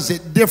only was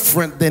it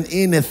different than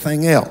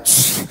anything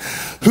else.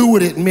 Who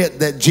would admit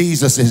that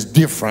Jesus is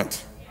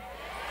different?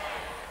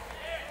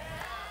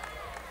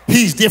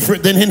 He's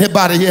different than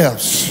anybody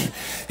else.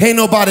 Ain't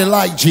nobody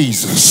like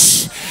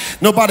Jesus.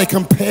 Nobody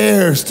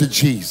compares to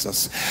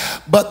Jesus.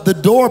 But the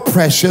door,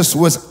 precious,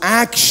 was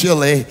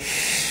actually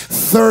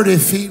 30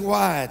 feet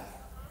wide.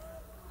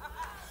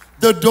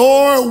 The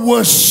door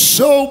was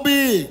so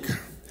big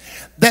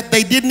that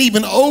they didn't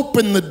even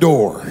open the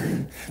door.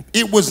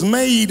 It was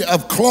made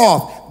of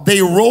cloth. They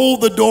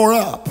rolled the door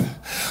up.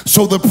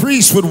 So the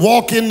priest would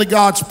walk into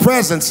God's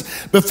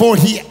presence. Before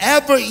he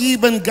ever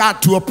even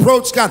got to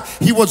approach God,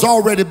 he was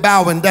already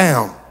bowing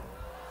down.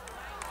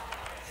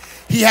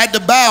 He had to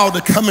bow to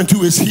come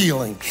into his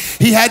healing.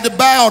 He had to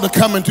bow to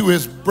come into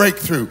his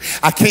breakthrough.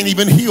 I can't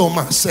even heal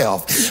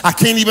myself. I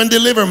can't even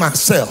deliver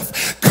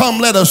myself. Come,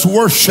 let us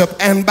worship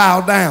and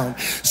bow down.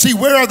 See,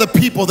 where are the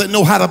people that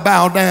know how to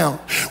bow down?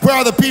 Where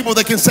are the people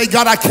that can say,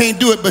 God, I can't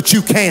do it, but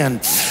you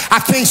can. I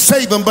can't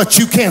save them, but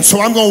you can.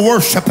 So I'm going to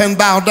worship and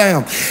bow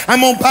down.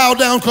 I'm going to bow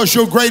down because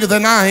you're greater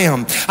than I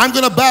am. I'm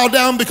going to bow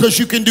down because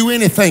you can do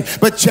anything.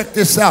 But check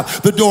this out.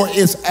 The door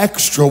is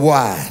extra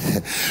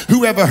wide.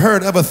 Who ever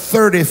heard of a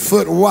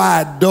 30-foot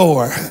wide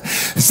door?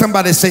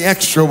 Somebody say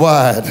extra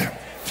wide.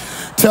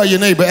 Tell your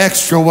neighbor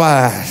extra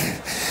wide.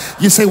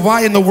 You say,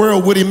 why in the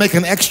world would he make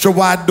an extra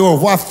wide door?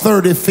 Why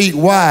 30 feet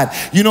wide?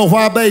 You know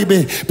why,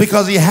 baby?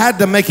 Because he had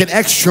to make it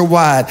extra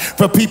wide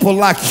for people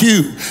like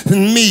you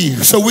and me,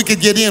 so we could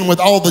get in with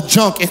all the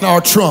junk in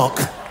our trunk.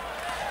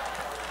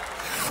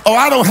 Oh,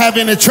 I don't have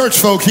any church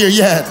folk here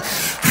yet.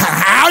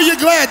 How are you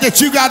glad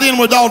that you got in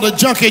with all the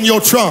junk in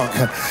your trunk?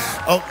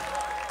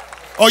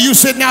 Or you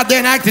sitting out there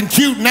and acting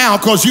cute now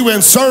because you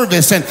in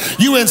service and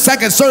you in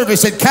second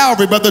service at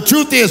Calvary. But the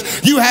truth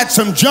is, you had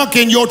some junk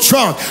in your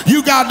trunk.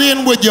 You got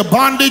in with your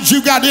bondage.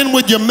 You got in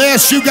with your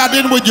mess. You got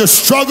in with your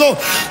struggle.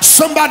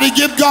 Somebody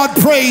give God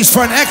praise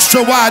for an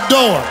extra wide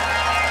door.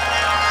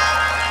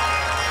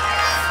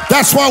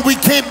 That's why we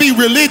can't be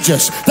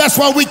religious. That's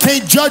why we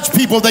can't judge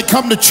people that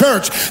come to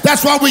church.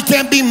 That's why we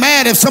can't be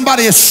mad if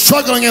somebody is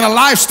struggling in a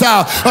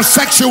lifestyle of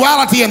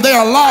sexuality and they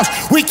are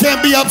lost. We can't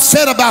be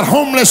upset about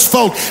homeless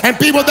folk and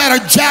people that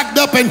are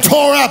jacked up and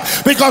tore up,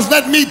 because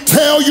let me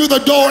tell you,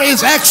 the door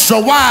is extra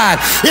wide.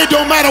 It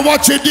don't matter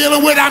what you're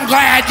dealing with. I'm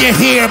glad you're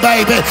here,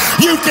 baby.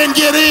 You can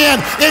get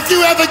in. If you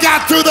ever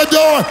got through the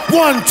door,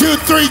 1, 2,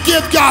 3,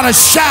 give God a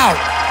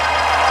shout.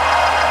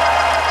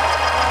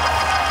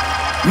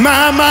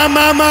 My,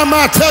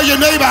 tell your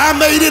neighbor, I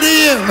made it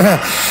in.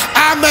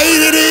 I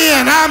made it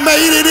in. I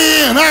made it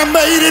in. I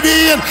made it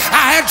in.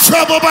 I had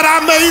trouble, but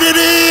I made it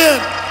in.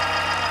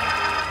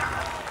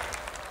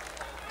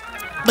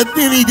 But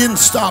then he didn't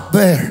stop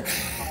there.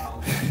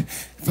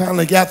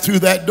 Finally got through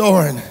that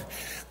door, and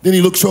then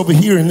he looks over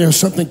here, and there's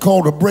something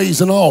called a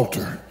brazen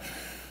altar.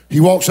 He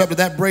walks up to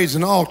that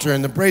brazen altar,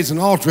 and the brazen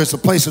altar is a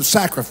place of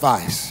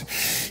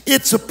sacrifice.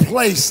 It's a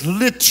place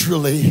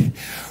literally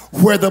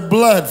where the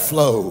blood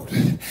flowed.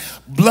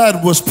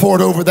 Blood was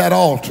poured over that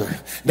altar.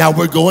 Now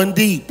we're going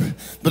deep,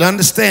 but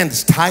understand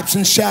it's types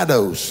and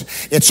shadows.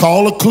 It's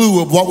all a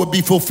clue of what would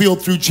be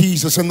fulfilled through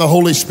Jesus and the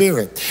Holy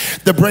Spirit.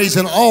 The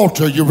brazen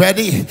altar, you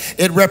ready?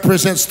 It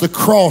represents the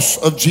cross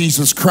of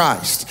Jesus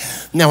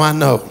Christ. Now I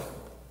know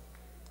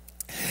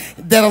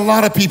that a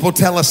lot of people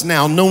tell us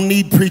now, no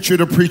need, preacher,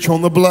 to preach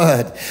on the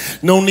blood.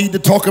 No need to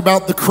talk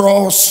about the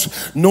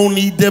cross. No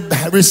need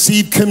to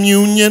receive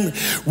communion.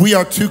 We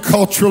are too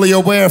culturally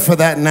aware for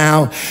that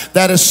now.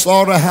 That is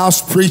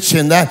slaughterhouse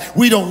preaching. That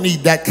we don't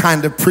need that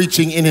kind of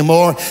preaching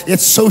anymore.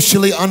 It's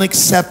socially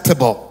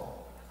unacceptable.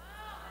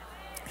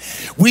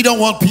 We don't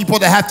want people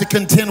to have to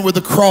contend with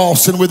the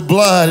cross and with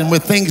blood and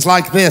with things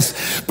like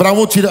this. But I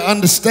want you to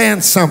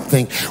understand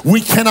something.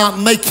 We cannot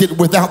make it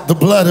without the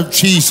blood of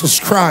Jesus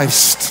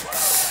Christ.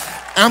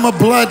 I'm a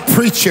blood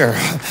preacher.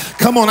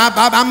 Come on,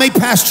 I may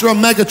pastor a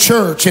mega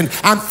church, and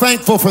I'm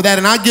thankful for that,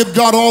 and I give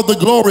God all the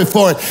glory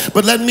for it.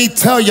 But let me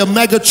tell you,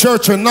 mega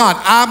church or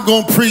not, I'm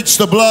going to preach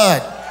the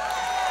blood.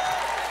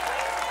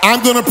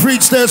 I'm going to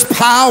preach there's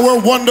power,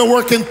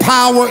 wonder-working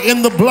power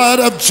in the blood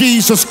of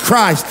Jesus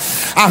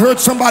Christ. I heard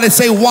somebody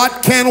say,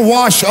 what can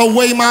wash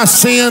away my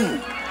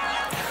sin?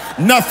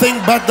 Nothing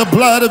but the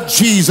blood of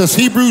Jesus.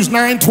 Hebrews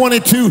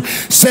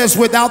 9:22 says,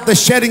 without the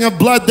shedding of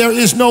blood, there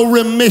is no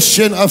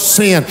remission of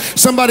sin.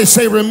 Somebody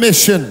say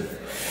remission.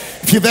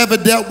 If you've ever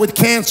dealt with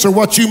cancer,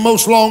 what you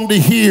most long to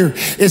hear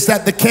is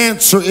that the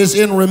cancer is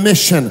in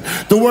remission.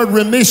 The word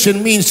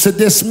remission means to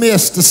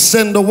dismiss, to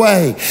send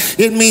away.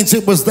 It means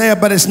it was there,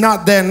 but it's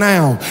not there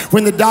now.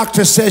 When the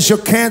doctor says your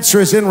cancer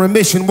is in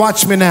remission,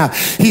 watch me now.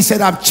 He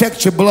said, I've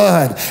checked your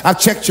blood. I've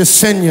checked your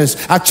sinews.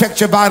 I've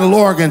checked your vital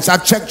organs.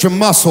 I've checked your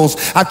muscles.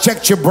 I've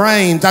checked your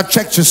brains. I've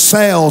checked your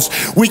cells.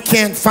 We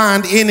can't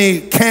find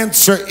any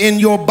cancer in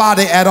your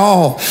body at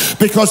all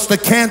because the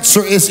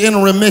cancer is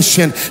in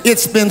remission.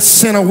 It's been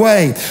sent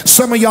away.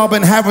 Some of y'all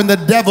been having the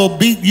devil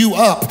beat you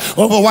up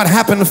over what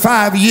happened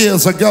 5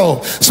 years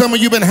ago. Some of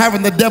you been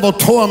having the devil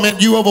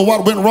torment you over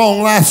what went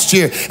wrong last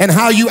year and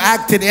how you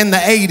acted in the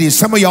 80s.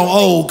 Some of y'all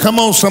old. Come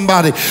on,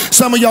 somebody.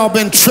 Some of y'all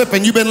been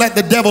tripping. You've been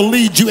letting the devil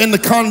lead you into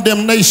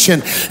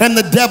condemnation, and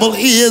the devil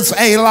is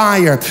a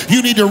liar.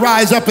 You need to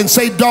rise up and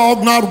say,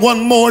 dog, not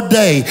one more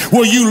day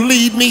will you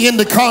lead me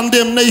into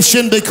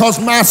condemnation, because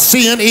my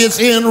sin is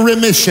in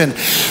remission.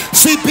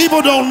 See,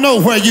 people don't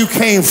know where you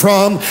came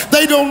from.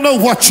 They don't know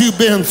what you've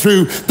been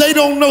through. They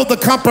don't know the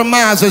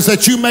compromises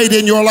that you made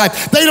in your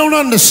life. They don't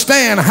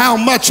understand how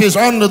much is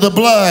under the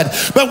blood.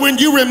 But when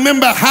you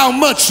remember how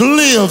much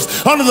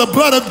lives under the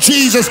blood of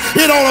Jesus,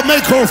 it ought to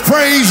make her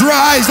praise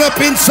rise up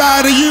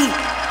inside of you.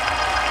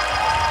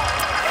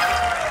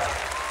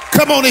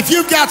 Come on, if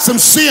you've got some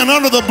sin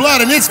under the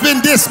blood and it's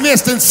been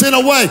dismissed and sent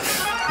away,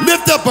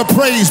 lift up a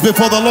praise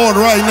before the Lord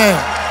right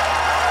now.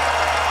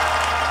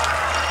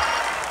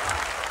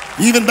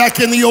 Even back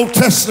in the Old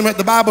Testament,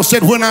 the Bible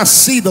said, when I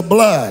see the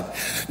blood,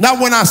 not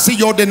when I see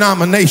your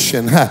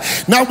denomination,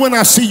 not when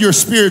I see your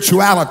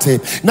spirituality,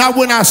 not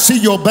when I see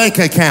your bank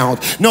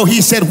account. No,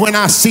 he said, when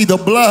I see the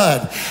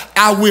blood,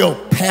 I will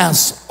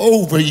pass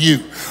over you.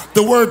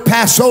 The word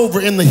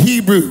Passover in the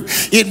Hebrew,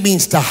 it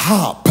means to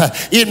hop.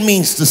 It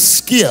means to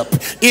skip.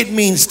 It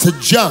means to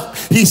jump.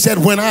 He said,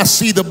 when I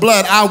see the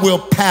blood, I will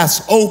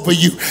pass over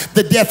you.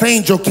 The death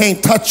angel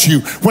can't touch you.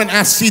 When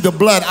I see the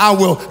blood, I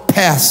will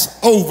pass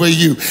over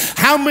you.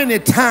 How many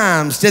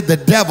times did the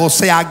devil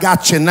say, I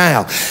got you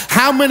now?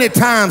 How many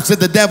times did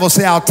the devil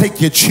say, I'll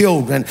take your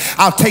children,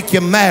 I'll take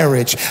your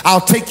marriage,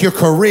 I'll take your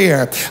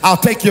career, I'll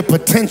take your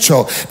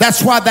potential?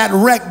 That's why that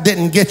wreck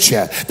didn't get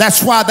you.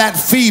 That's why that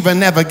fever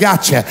never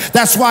got you.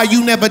 That's why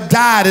you never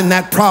died in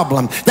that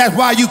problem. That's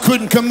why you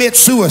couldn't commit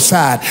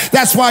suicide.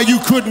 That's why you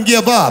couldn't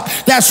give up.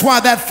 That's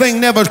why that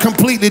thing never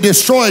completely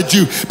destroyed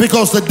you,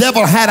 because the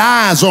devil had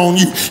eyes on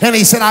you and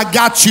he said, I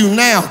got you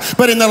now.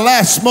 But in the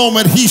last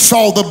moment, he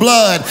saw the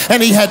blood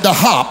and he had to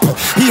hop,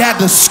 he had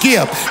to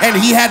skip, and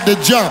he had to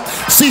jump.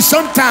 See,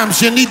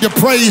 sometimes you need to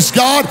praise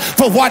God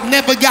for what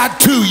never got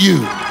to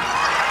you.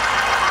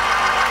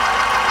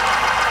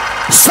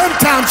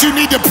 Sometimes you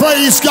need to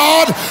praise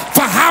God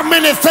for how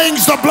many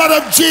things the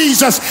blood of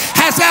Jesus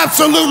has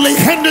absolutely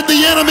hindered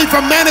the enemy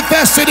from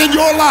manifesting in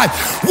your life.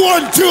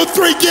 1, 2,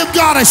 3, give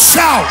God a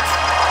shout.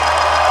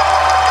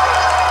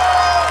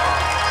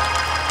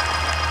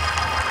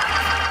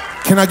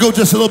 Can I go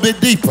just a little bit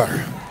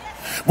deeper?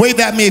 Wave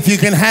at me if you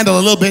can handle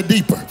a little bit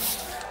deeper.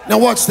 Now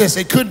watch this.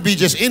 It couldn't be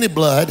just any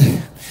blood.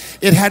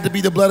 It had to be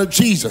the blood of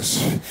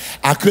Jesus.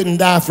 I couldn't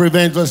die for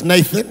Evangelist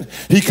Nathan.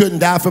 He couldn't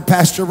die for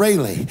Pastor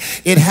Raley.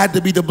 It had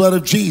to be the blood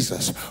of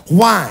Jesus.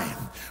 Why?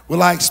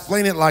 Well, I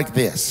explain it like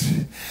this.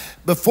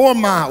 Before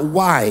my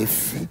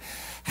wife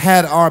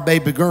had our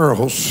baby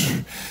girls,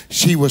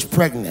 she was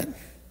pregnant.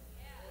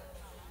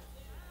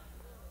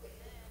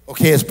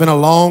 Okay, it's been a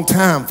long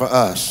time for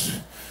us,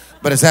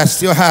 but is that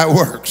still how it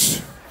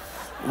works?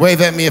 Wave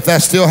at me if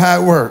that's still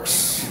how it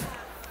works.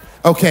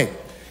 Okay,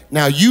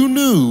 now you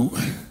knew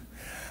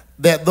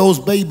that those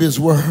babies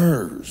were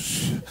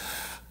hers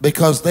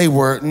because they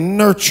were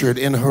nurtured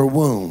in her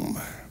womb.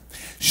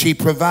 She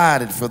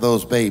provided for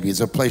those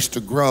babies a place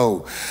to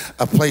grow,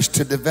 a place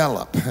to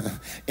develop.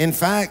 In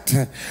fact,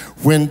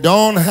 when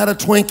Dawn had a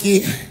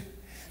Twinkie,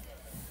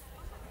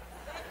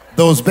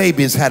 those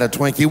babies had a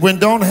Twinkie. When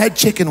Dawn had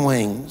chicken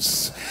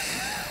wings,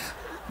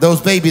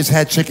 those babies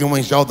had chicken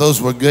wings. Y'all,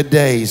 those were good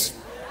days.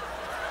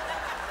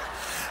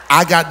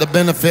 I got the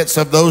benefits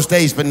of those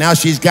days, but now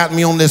she's got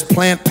me on this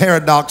plant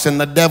paradox, and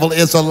the devil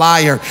is a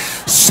liar.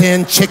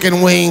 Send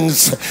chicken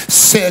wings.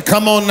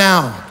 Come on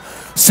now.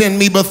 Send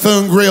me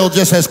Bethune Grill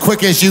just as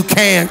quick as you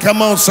can.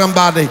 Come on,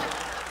 somebody.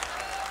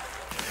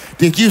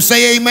 Did you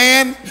say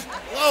amen?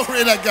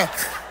 Glory to God.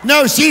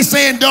 No, she's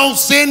saying don't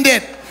send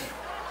it.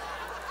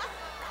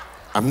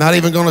 I'm not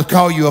even going to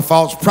call you a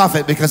false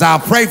prophet because I'll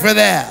pray for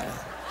that.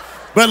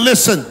 But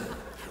listen,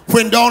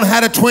 when Dawn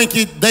had a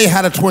Twinkie, they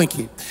had a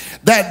Twinkie.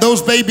 That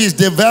those babies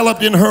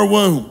developed in her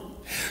womb.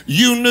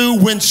 You knew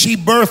when she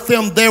birthed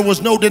them, there was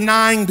no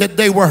denying that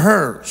they were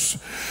hers.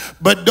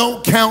 But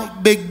don't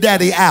count Big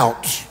Daddy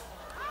out.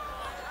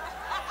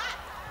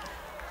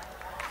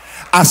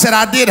 I said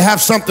I did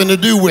have something to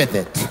do with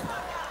it.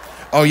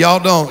 Oh, y'all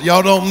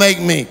don't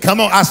make me.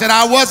 Come on. I said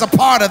I was a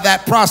part of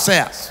that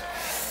process.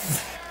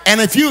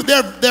 And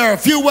there are a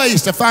few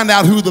ways to find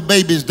out who the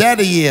baby's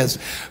daddy is,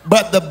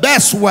 but the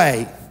best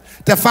way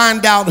to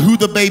find out who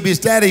the baby's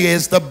daddy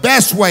is, the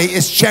best way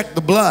is check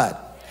the blood.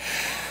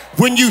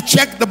 When you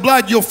check the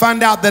blood, you'll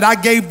find out that I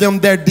gave them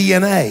their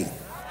DNA.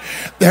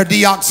 Their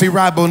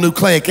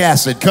deoxyribonucleic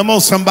acid. Come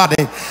on, somebody.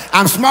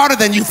 I'm smarter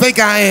than you think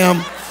I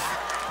am.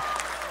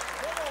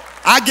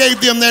 I gave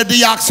them their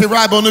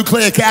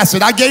deoxyribonucleic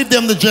acid. I gave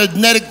them the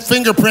genetic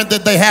fingerprint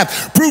that they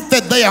have. Proof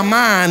that they are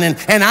mine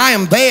and I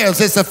am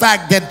theirs is the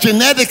fact that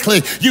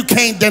genetically you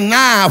can't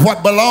deny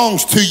what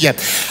belongs to you.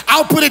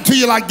 I'll put it to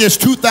you like this.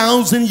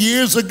 2,000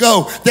 years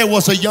ago, there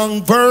was a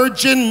young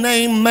virgin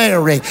named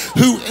Mary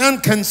who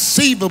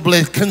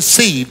inconceivably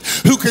conceived,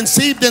 who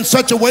conceived in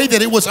such a way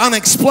that it was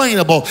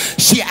unexplainable.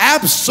 She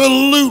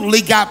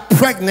absolutely got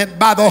pregnant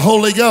by the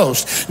Holy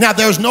Ghost. Now,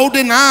 there's no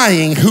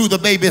denying who the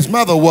baby's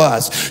mother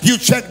was. You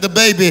check the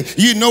baby,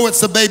 you know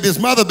it's the baby's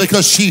mother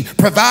because she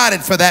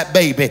provided for that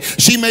baby.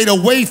 She made a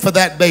way for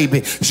that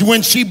baby.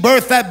 When she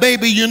birthed that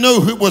baby, you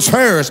knew it was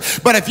hers.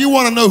 But if you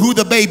want to know who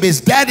the baby's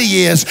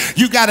daddy is,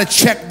 you got to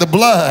check the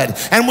blood.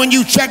 And when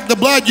you check the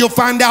blood, you'll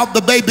find out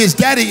the baby's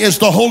daddy is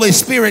the Holy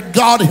Spirit,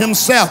 God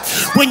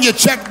himself. When you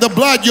check the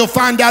blood, you'll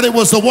find out it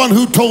was the one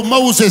who told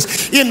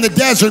Moses in the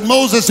desert,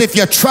 Moses, if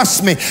you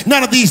trust me,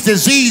 none of these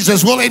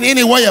diseases will in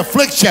any way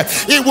afflict you.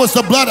 It was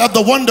the blood of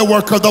the wonder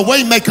worker, the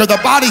way maker, the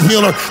body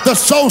healer, the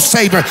soul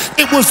saver.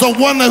 It was the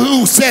one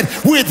who said,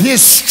 with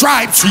his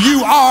stripes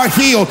you are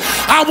healed.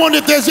 I wonder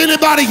if there's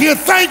anybody here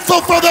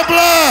thankful for the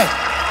blood.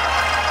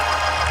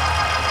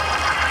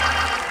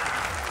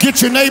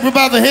 Get your neighbor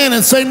by the hand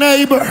and say,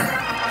 neighbor,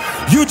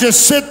 you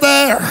just sit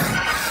there,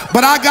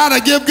 but I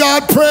gotta give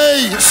God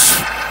praise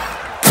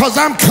because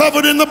I'm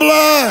covered in the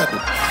blood.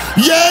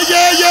 Yeah,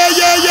 yeah, yeah,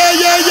 yeah, yeah,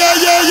 yeah, yeah,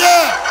 yeah,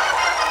 yeah.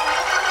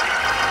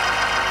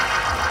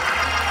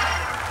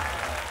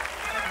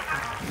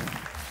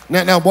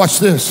 Now watch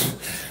this.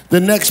 The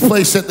next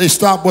place that they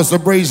stopped was the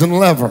brazen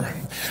lever.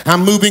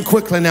 I'm moving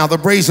quickly now. The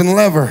brazen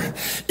lever.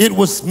 It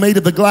was made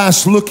of the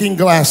glass looking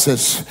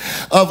glasses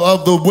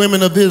of the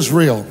women of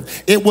Israel.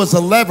 It was a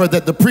lever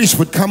that the priest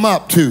would come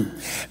up to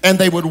and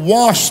they would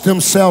wash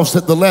themselves.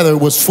 That the leather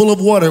was full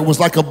of water. It was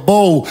like a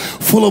bowl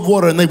full of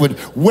water, and they would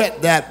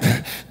wet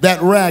that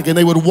rag and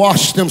they would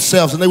wash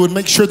themselves and they would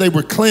make sure they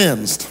were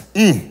cleansed.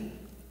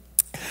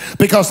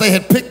 Because they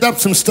had picked up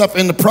some stuff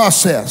in the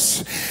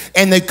process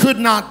and they could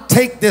not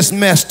take this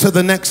mess to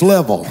the next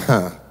level.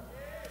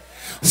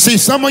 See,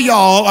 some of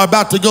y'all are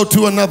about to go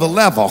to another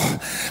level,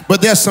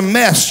 but there's some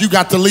mess you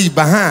got to leave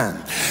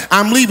behind.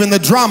 I'm leaving the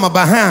drama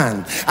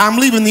behind. I'm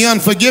leaving the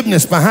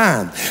unforgiveness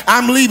behind.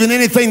 I'm leaving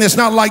anything that's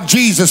not like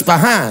Jesus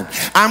behind.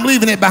 I'm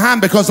leaving it behind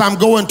because I'm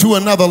going to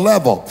another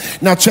level.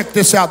 Now check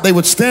this out. They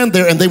would stand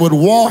there and they would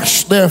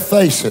wash their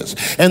faces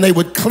and they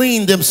would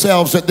clean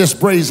themselves at this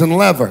brazen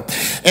lever.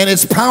 And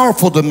it's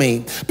powerful to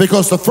me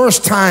because the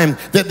first time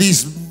that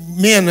these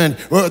men and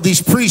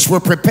these priests were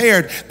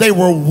prepared, they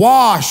were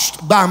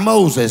washed by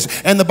Moses,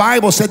 and the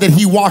Bible said that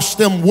he washed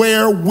them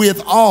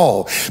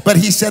wherewithal. But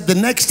he said the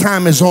next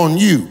time is on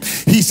you.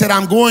 He said,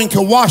 I'm going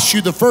to wash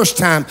you the first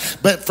time,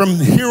 but from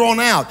here on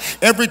out,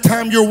 every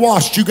time you're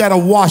washed, you got to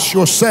wash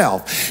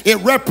yourself. It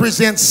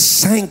represents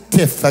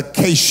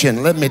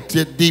sanctification. Let me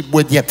get deep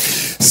with you.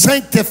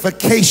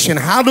 Sanctification.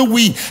 How do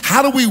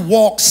we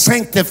walk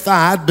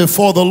sanctified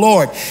before the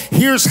Lord?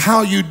 Here's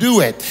how you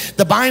do it.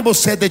 The Bible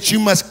said that you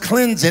must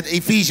cleanse it,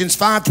 Ephesians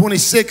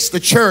 5:26, the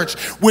church,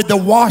 with the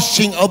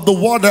washing of the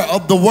water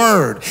of the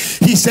word.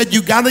 He said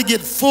you got to get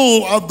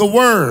full of the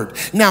word.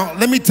 Now,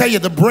 let me tell you,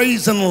 the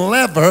brazen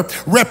lever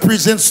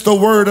represents the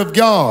word of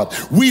God.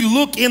 We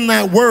look in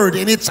that word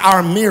and it's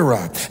our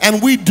mirror,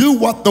 and we do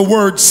what the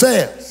word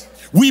says.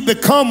 We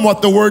become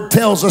what the word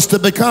tells us to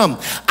become.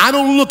 I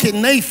don't look at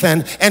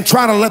Nathan and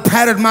try to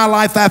pattern my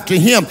life after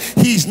him.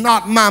 He's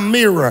not my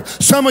mirror.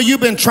 Some of you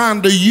been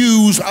trying to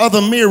use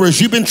other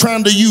mirrors. You've been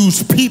trying to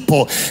use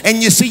people.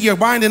 And you see, you're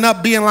winding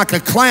up being like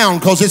a clown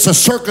because it's a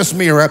circus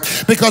mirror,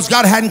 because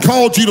God hadn't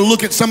called you to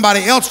look at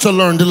somebody else to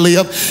learn to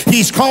live.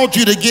 He's called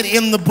you to get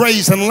in the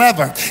brazen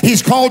lever.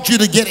 He's called you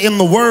to get in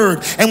the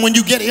word. And when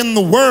you get in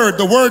the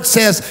word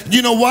says,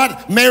 you know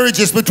what? Marriage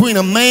is between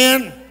a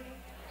man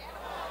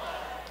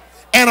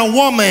and a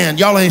woman.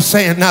 Y'all ain't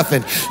saying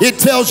nothing. It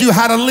tells you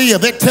how to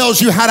live. It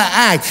tells you how to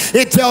act.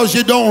 It tells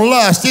you don't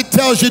lust. It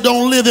tells you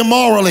don't live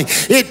immorally.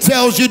 It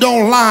tells you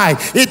don't lie.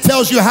 It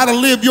tells you how to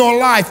live your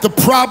life. The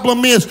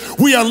problem is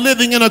we are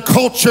living in a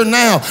culture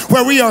now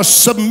where we are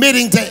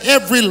submitting to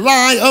every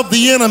lie of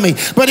the enemy.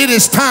 But it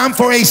is time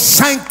for a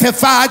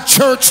sanctified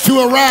church to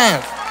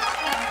arise.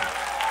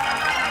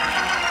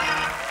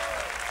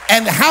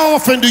 And how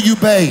often do you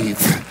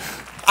bathe?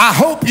 I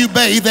hope you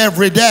bathe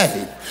every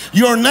day.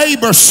 Your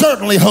neighbor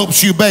certainly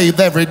hopes you bathe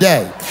every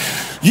day.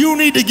 You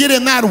need to get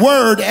in that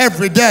word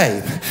every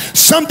day.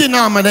 Some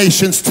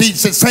denominations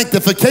teach that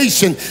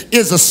sanctification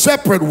is a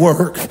separate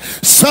work.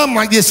 Some,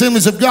 like the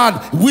Assemblies of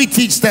God, we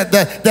teach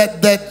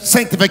that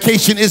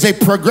sanctification is a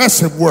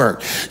progressive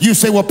work. You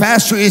say, well,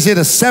 Pastor, is it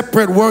a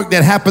separate work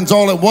that happens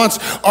all at once,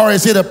 or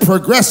is it a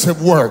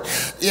progressive work?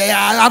 Yeah,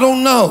 I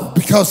don't know,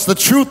 because the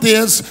truth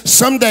is,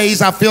 some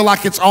days I feel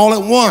like it's all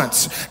at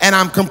once and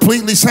I'm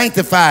completely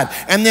sanctified,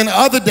 and then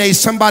other days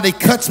somebody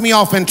cuts me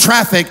off in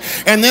traffic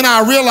and then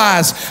I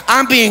realize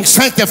I'm being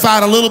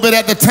sanctified a little bit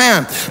at the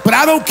time. But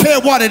I don't care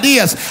what it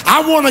is.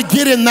 I want to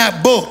get in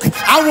that book.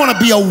 I want to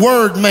be a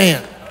word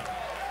man.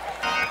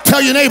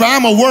 Tell your neighbor,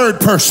 I'm a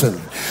word person.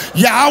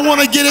 Yeah, I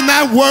want to get in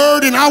that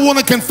word, and I want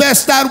to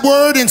confess that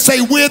word and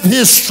say, with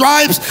his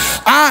stripes,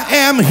 I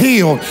am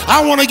healed.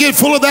 I want to get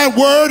full of that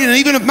word, and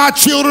even if my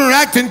children are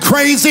acting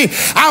crazy,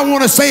 I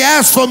want to say,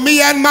 as for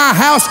me and my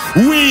house,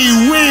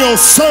 we will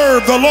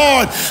serve the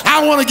Lord.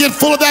 I want to get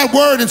full of that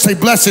word and say,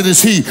 blessed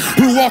is he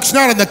who walks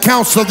not in the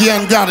counsel of the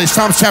ungodly,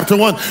 Psalms chapter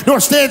 1, nor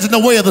stands in the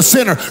way of the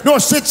sinner, nor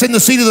sits in the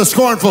seat of the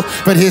scornful,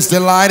 but his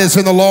delight is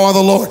in the law of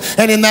the Lord,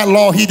 and in that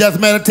law he doth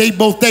meditate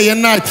both day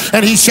and night.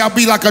 And he shall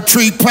be like a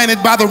tree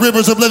planted by the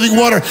rivers of living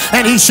water,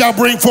 and he shall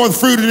bring forth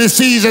fruit in his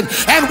season,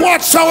 and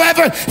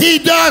whatsoever he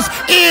does,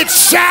 it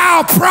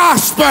shall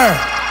prosper.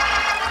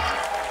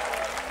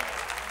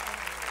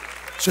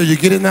 So you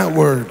get in that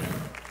word,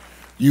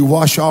 you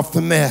wash off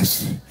the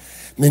mess, and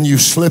then you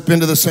slip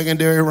into the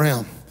secondary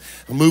realm.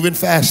 I'm moving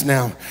fast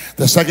now.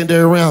 The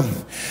secondary realm,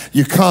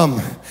 you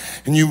come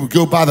and you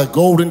go by the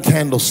golden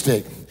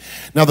candlestick.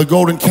 Now, the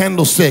golden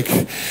candlestick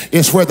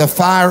is where the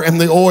fire and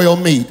the oil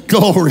meet.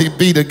 Glory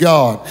be to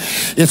God.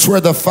 It's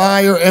where the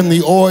fire and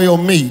the oil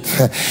meet.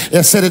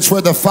 It said it's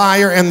where the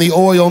fire and the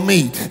oil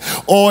meet.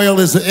 Oil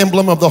is the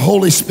emblem of the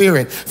Holy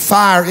Spirit.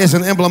 Fire is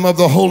an emblem of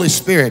the Holy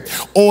Spirit.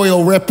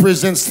 Oil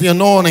represents the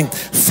anointing.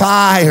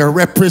 Fire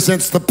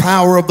represents the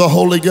power of the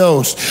Holy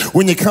Ghost.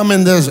 When you come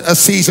into a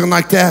season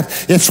like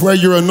that, it's where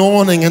your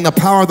anointing and the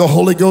power of the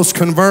Holy Ghost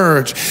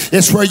converge.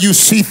 It's where you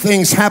see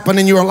things happen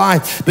in your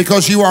life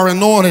because you are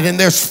anointed,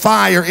 and there's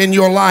fire in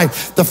your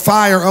life, the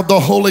fire of the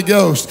Holy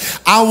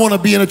Ghost. I want to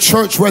be in a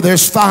church where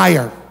there's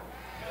fire.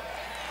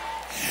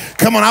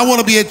 Come on, I want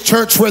to be a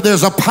church where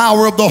there's a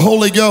power of the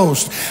Holy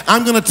Ghost.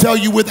 I'm going to tell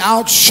you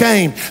without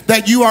shame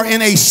that you are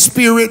in a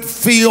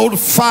spirit-filled,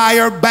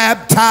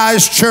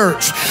 fire-baptized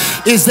church.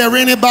 Is there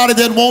anybody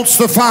that wants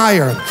the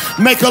fire?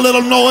 Make a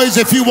little noise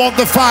if you want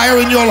the fire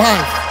in your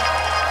life.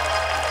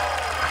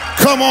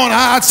 Come on,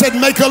 I said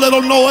make a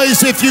little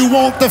noise if you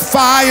want the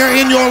fire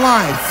in your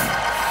life.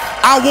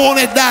 I want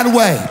it that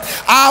way.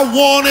 I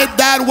want it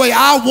that way.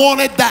 I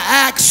want it the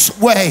Acts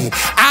way.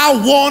 I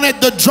want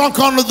it the drunk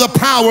under the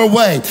power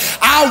way.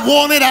 I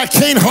want it I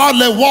can't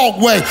hardly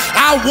walk way.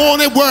 I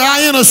want it where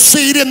I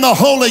intercede in the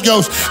Holy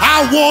Ghost.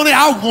 I want it.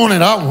 I want it.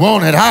 I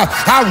want it. I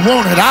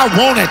want it. I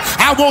want it.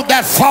 I want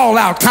that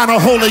fallout kind of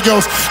Holy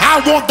Ghost.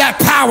 I want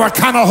that power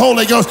kind of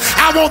Holy Ghost.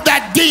 I want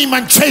that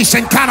demon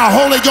chasing kind of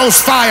Holy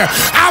Ghost fire.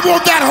 I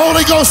want that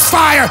Holy Ghost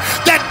fire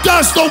that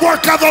does the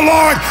work of the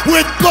Lord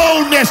with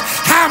boldness.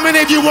 How many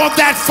of you want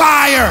that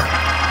fire?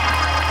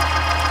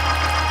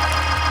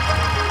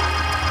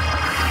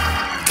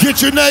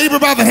 Get your neighbor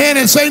by the hand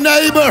and say,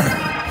 neighbor,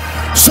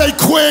 say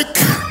quick,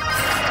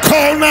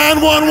 call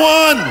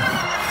 911.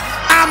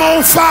 I'm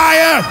on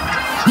fire.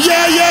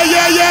 Yeah,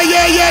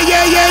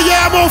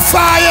 I'm on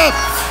fire.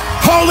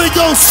 Holy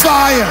Ghost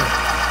fire.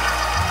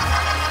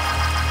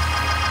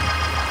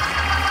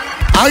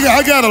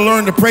 I got to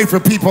learn to pray for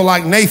people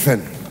like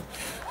Nathan.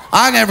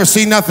 I never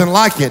see nothing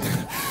like it.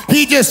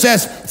 He just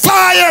says,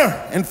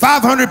 fire, and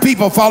 500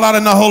 people fall out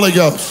in the Holy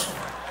Ghost.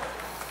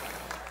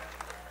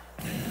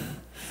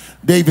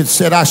 David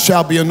said, I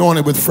shall be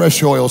anointed with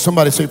fresh oil.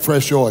 Somebody say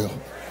fresh oil.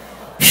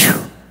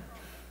 Whew.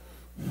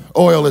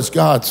 Oil is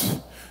God's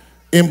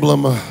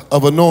emblem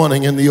of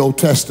anointing in the Old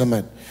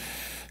Testament.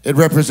 It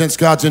represents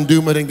God's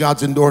endowment and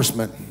God's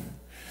endorsement.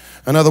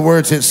 In other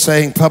words, it's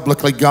saying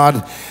publicly,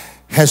 God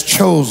has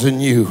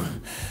chosen you,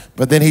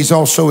 but then he's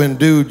also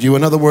endued you.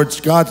 In other words,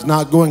 God's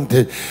not going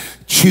to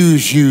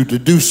choose you to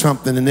do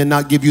something and then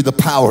not give you the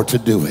power to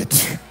do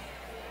it.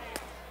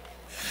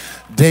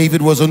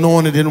 David was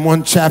anointed in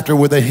one chapter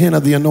with a hint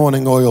of the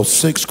anointing oil,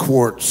 6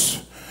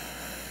 quarts.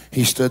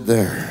 He stood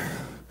there,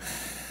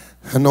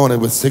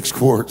 anointed with 6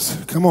 quarts.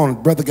 Come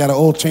on, brother got an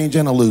oil change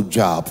and a lube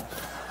job.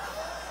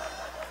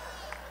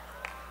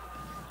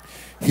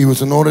 He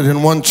was anointed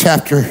in one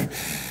chapter.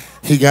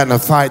 He got in a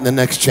fight in the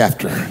next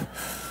chapter.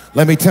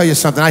 Let me tell you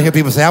something. I hear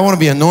people say, I want to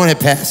be anointed,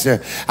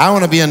 Pastor. I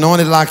want to be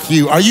anointed like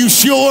you. Are you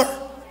sure?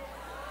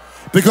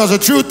 Because the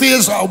truth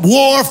is,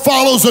 war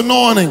follows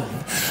anointing.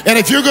 And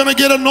if you're going to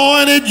get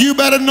anointed, you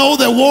better know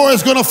that war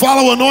is going to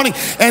follow anointing.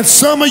 And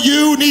some of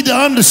you need to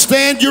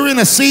understand you're in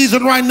a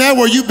season right now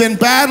where you've been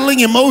battling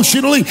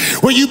emotionally,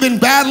 where you've been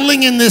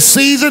battling in this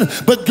season.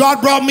 But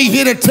God brought me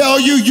here to tell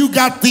you, you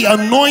got the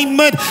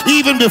anointment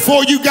even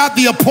before you got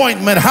the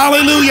appointment.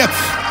 Hallelujah.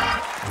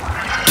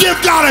 Give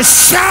God a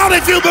shout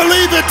if you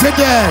believe it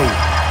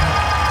today.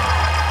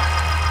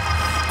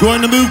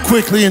 Going to move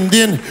quickly, and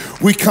then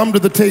we come to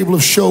the table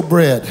of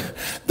showbread.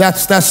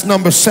 That's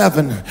number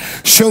 7.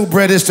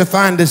 Showbread is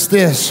defined as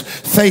this: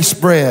 face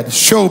bread,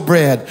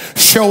 showbread,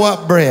 show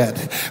up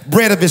bread,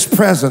 bread of his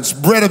presence,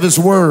 bread of his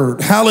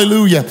word.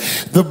 Hallelujah.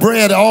 The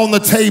bread on the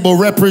table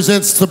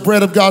represents the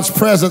bread of God's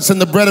presence and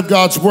the bread of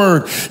God's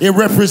word. It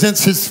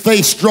represents his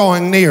face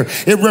drawing near.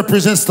 It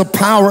represents the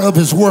power of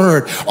his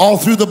word. All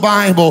through the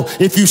Bible,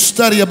 if you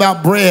study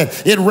about bread,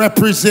 it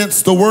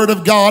represents the word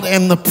of God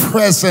and the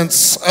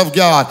presence of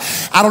God.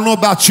 I don't know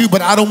about you,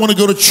 but I don't want to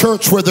go to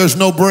church where there's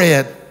no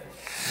bread.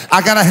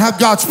 I got to have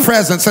God's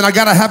presence and I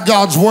got to have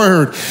God's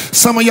word.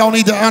 Some of y'all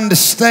need to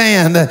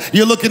understand.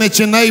 You're looking at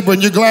your neighbor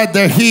and you're glad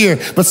they're here.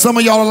 But some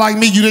of y'all are like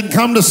me. You didn't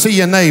come to see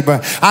your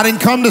neighbor. I didn't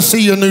come to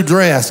see your new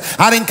dress.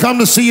 I didn't come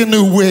to see your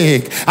new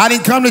wig. I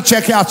didn't come to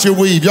check out your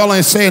weave. Y'all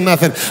ain't saying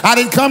nothing. I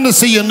didn't come to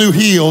see your new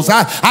heels.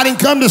 I didn't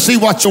come to see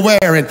what you're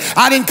wearing.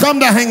 I didn't come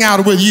to hang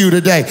out with you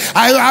today.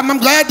 I'm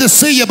glad to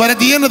see you, but at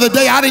the end of the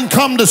day, I didn't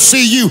come to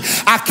see you.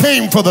 I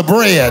came for the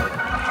bread.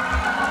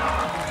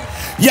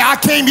 Yeah, I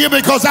came here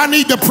because I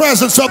need the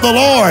presence of the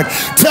Lord.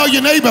 Tell your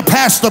neighbor,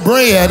 pass the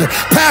bread,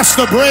 pass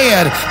the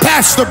bread,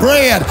 pass the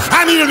bread.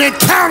 I need an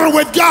encounter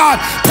with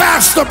God.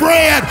 Pass the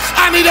bread.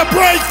 I need a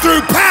breakthrough.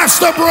 Pass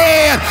the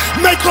bread.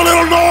 Make a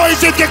little noise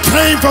if you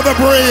came for the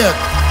bread.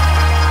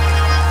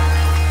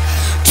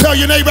 Tell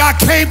your neighbor, I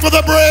came for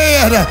the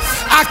bread.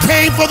 I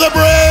came for the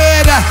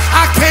bread.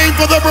 I came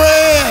for the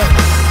bread.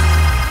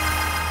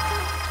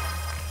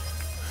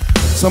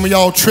 Some of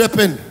y'all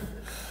tripping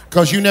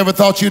because you never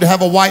thought you'd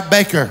have a white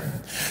baker.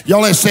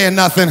 Y'all ain't saying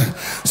nothing.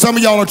 Some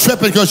of y'all are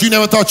tripping because you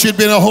never thought you'd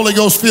be in a Holy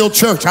Ghost-filled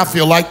church. I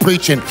feel like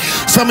preaching.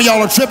 Some of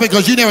y'all are tripping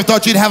because you never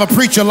thought you'd have a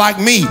preacher like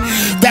me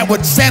that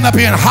would stand up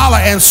here and holler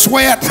and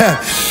sweat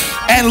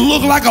and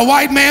look like a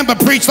white man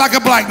but preach like a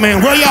black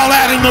man. Where y'all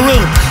at in the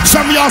room?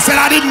 Some of y'all said,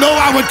 I didn't know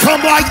I would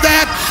come like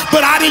that,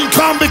 but I didn't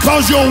come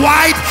because you're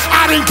white.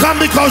 I didn't come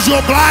because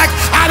you're black.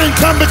 I didn't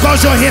come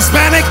because you're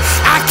Hispanic.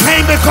 I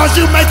came because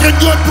you're making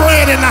good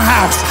bread in the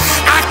house.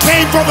 I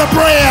came for the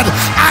bread.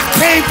 I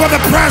came for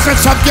the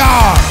presence of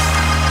God.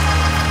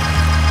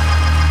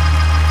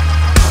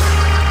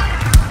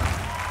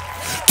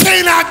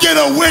 Can I get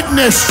a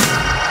witness?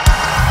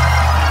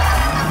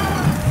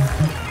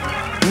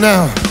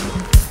 Now,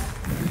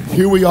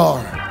 here we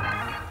are.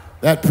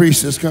 That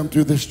priest has come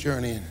through this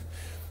journey.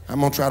 I'm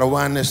going to try to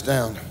wind this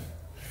down.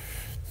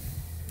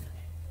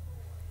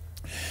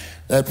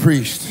 That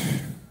priest,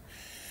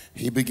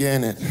 he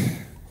began it,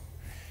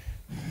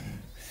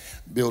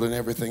 building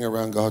everything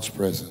around God's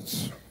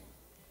presence.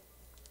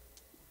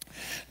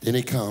 Then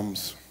he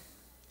comes,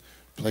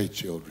 play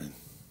children.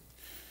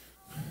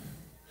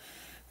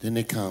 Then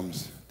he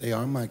comes, they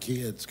are my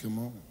kids, come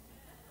on.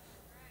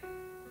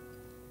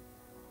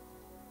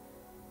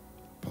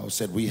 Paul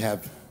said we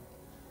have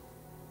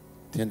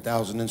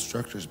 10,000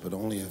 instructors, but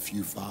only a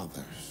few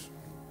fathers.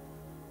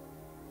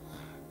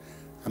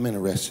 I'm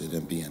interested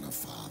in being a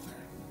father.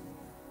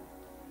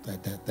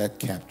 That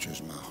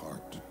captures my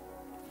heart.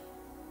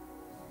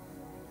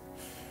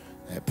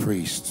 That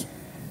priest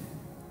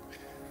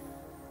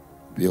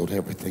built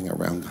everything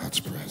around God's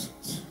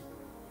presence.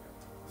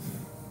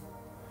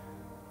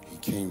 He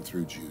came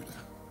through Judah,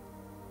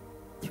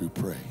 through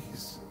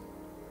praise,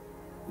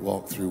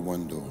 walked through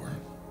one door.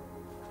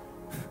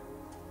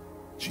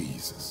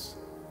 Jesus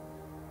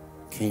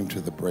came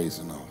to the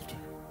brazen altar,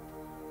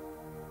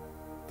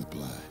 the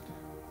blood,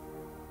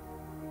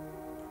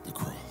 the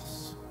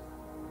cross,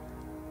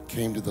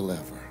 came to the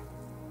lever,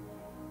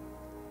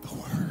 the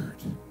word,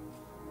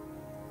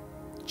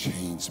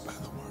 changed by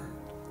the word,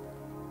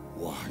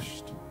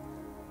 washed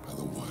by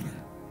the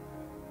water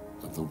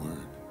of the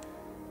word.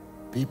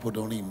 People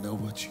don't even know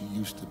what you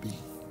used to be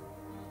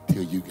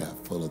till you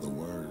got full of the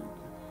word.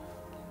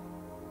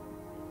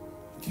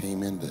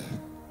 Came into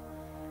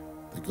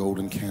the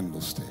golden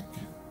candlestick.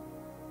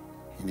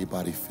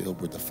 Anybody filled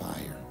with the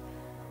fire?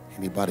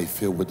 Anybody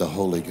filled with the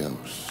Holy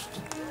Ghost?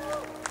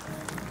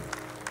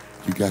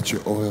 You got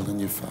your oil and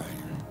your fire.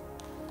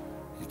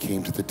 You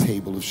came to the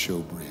table of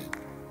showbread.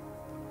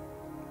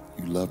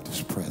 You loved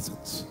his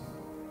presence.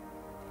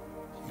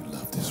 You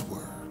loved his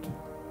word.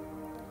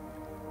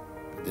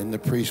 But then the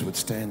priest would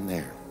stand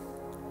there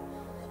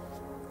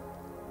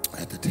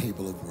at the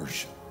table of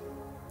worship.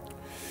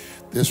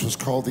 This was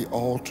called the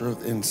altar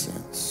of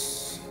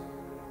incense.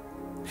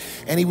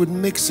 And he would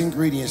mix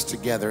ingredients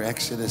together.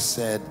 Exodus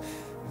said,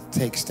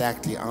 take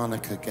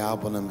stactionica,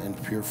 galbanum, and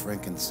pure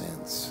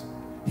frankincense.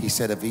 He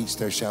said, of each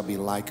there shall be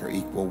like or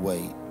equal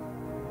weight.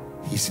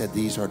 He said,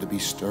 these are to be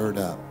stirred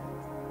up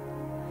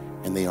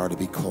and they are to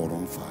be caught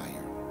on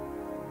fire.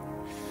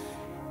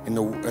 And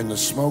the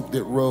smoke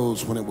that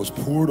rose when it was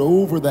poured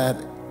over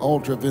that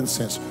altar of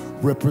incense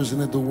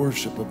represented the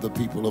worship of the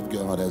people of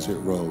God as it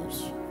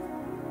rose.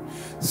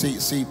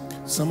 See,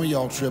 some of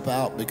y'all trip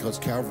out because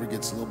Calvary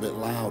gets a little bit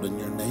loud and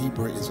your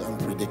neighbor is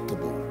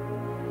unpredictable.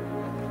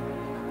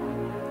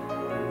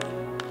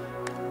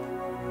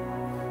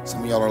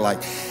 Some of y'all are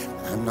like,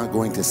 I'm not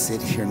going to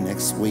sit here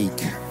next week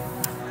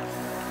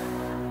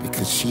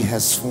because she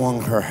has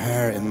swung her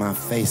hair in my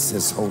face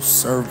this whole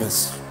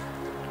service.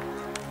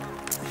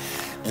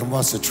 And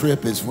what's the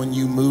trip is when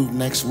you move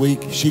next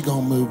week, she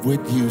gonna move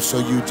with you, so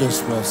you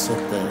just will sit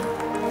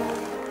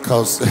there.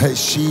 Because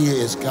she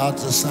is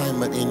God's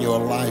assignment in your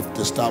life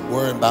to stop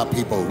worrying about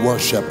people.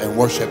 Worship and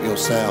worship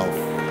yourself.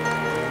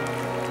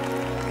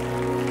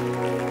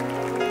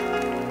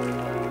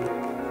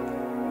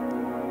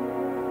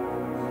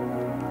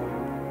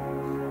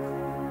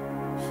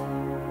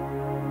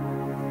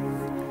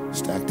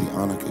 Stack the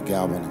onyx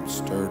galbanum,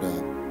 stirred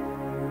up,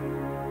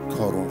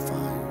 caught on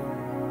fire.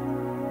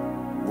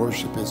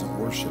 Worship isn't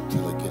worship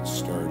till it gets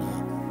stirred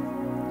up,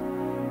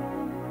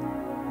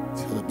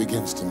 till it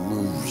begins to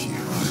move you,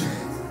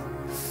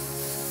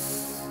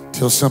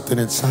 till something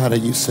inside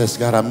of you says,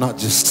 God, I'm not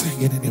just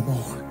singing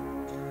anymore.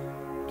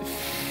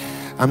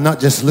 I'm not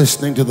just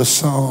listening to the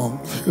song.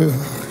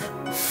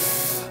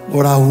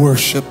 Lord, I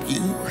worship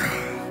you.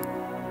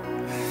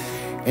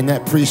 And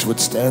that priest would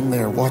stand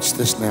there. Watch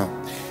this now.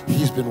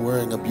 He's been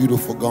wearing a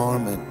beautiful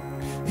garment.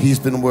 He's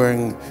been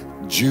wearing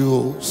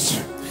jewels.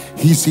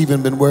 He's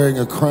even been wearing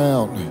a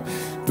crown.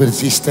 But as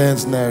he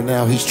stands there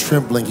now, he's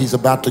trembling. He's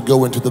about to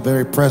go into the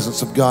very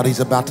presence of God. He's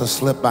about to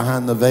slip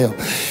behind the veil.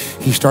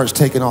 He starts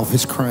taking off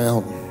his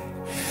crown.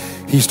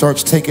 He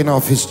starts taking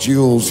off his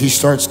jewels. He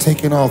starts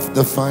taking off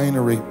the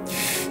finery.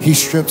 He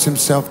strips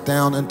himself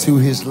down into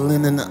his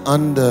linen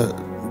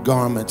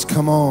undergarments.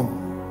 Come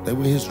on. They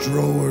were his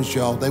drawers,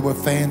 y'all. They were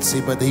fancy,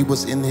 but he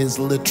was in his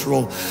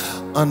literal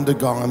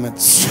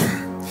undergarments.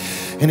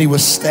 And he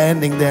was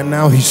standing there.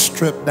 Now he's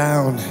stripped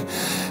down.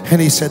 And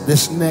he said,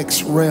 this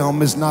next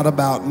realm is not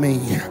about me.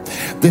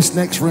 This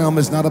next realm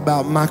is not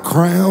about my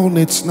crown.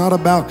 It's not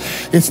about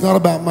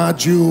my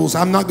jewels.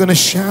 I'm not going to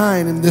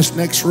shine in this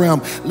next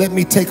realm. Let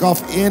me take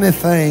off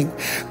anything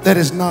that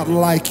is not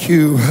like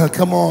you.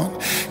 Come on.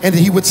 And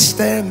he would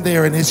stand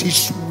there, and as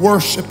he's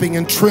worshiping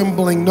and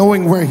trembling,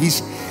 knowing where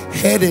he's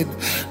headed,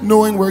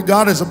 knowing where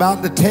God is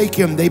about to take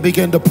him, they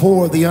begin to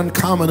pour the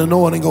uncommon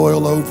anointing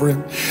oil over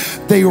him.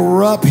 They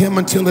rub him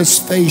until his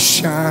face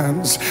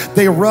shines.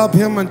 They rub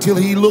him until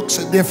he looks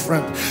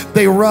different.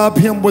 They rub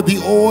him with the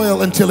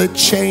oil until it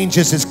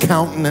changes his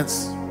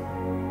countenance.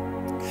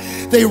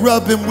 They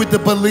rub him with the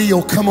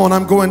Belial. Come on,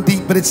 I'm going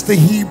deep, but it's the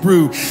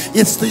Hebrew.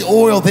 It's the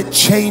oil that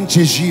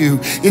changes you.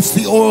 It's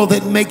the oil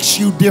that makes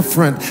you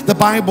different. The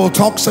Bible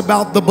talks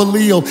about the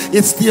Belial.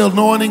 It's the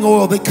anointing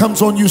oil that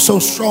comes on you so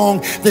strong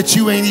that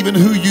you ain't even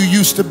who you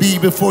used to be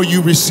before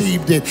you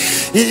received it.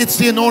 It's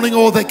the anointing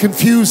oil that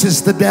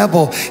confuses the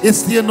devil.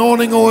 It's the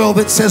anointing oil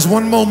that says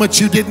one moment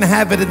you didn't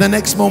have it and the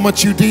next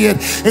moment you did.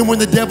 And when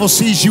the devil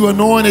sees you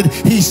anointed,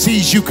 he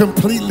sees you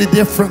completely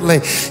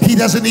differently. He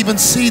doesn't even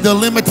see the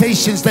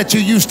limitations that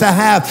you used to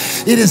have.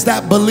 It is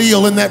that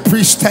Belial, and that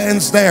priest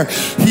stands there.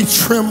 He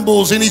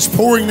trembles and he's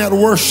pouring that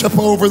worship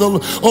over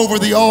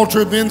the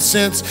altar of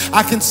incense.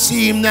 I can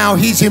see him now.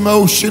 He's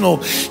emotional.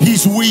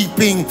 He's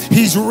weeping.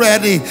 He's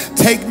ready.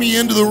 Take me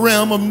into the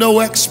realm of no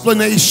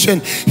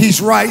explanation.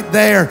 He's right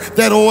there.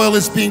 That oil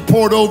is being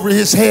poured over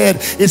his head.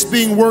 It's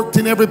being worked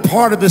in every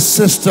part of his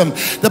system.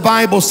 The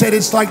Bible said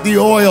it's like the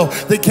oil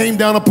that came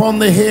down upon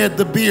the head,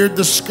 the beard,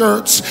 the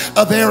skirts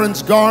of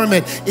Aaron's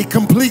garment. It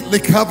completely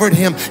covered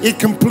him. It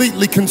completely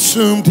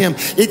consumed him.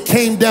 It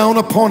came down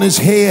upon his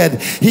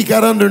head. He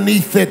got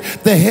underneath it.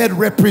 The head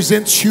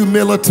represents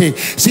humility.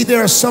 See,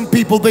 there are some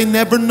people, they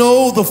never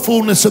know the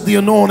fullness of the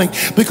anointing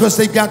because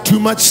they've got too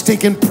much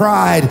stinking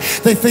pride.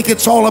 They think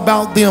it's all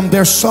about them,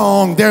 their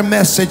song, their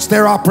message,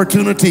 their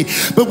opportunity.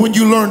 But when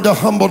you learn to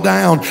humble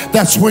down,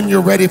 that's when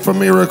you're ready for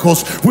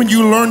miracles. When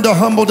you learn to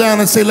humble down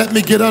and say, let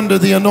me get under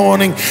the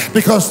anointing,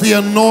 because the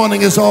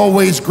anointing is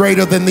always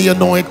greater than the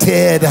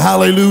anointed.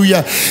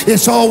 Hallelujah.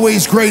 It's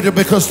always greater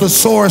because the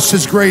source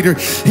is greater.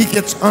 He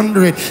gets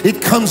under it.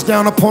 It comes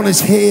down upon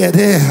his head.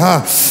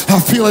 I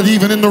feel it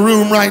even in the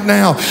room right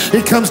now.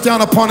 It comes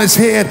down upon his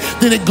head.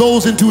 Then it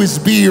goes into his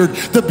beard.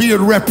 The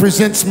beard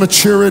represents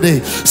maturity.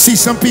 See,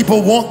 some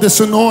people want this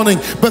anointing,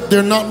 but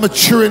they're not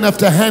mature enough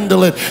to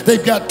handle it.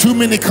 They've got too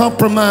many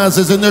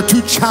compromises and they're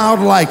too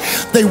childlike.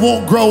 They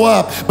won't grow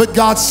up. But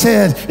God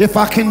said, if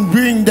I can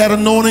bring that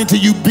anointing to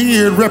you,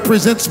 beard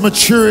represents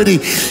maturity.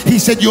 He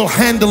said, you'll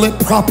handle it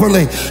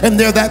properly. And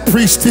there that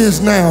priest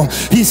is now.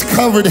 He's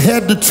covered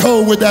head to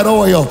toe with that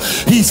oil.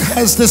 He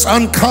has this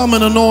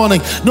uncommon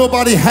anointing.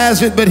 Nobody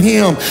has it but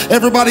him.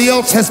 Everybody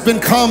else has been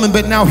common,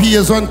 but now he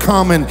is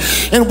uncommon.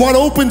 And what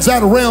opens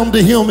that realm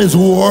to him is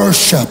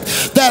worship.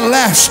 That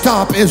last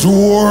stop is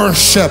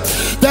worship.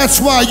 That's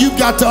why you've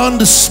got to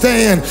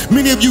understand.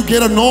 Many of you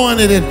get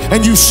anointed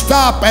and you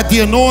stop at the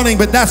anointing,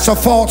 but that's a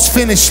false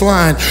finish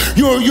line.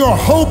 Your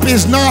hope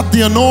is not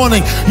the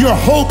anointing. Your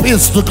hope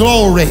is the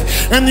glory.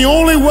 And the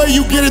only way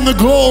you get in the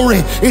glory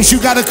is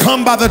you got to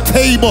come by the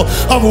table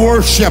of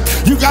worship.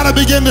 You got to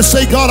begin to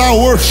say, God, I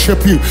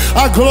worship you.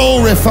 I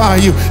glorify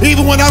you.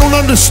 Even when I don't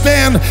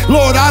understand,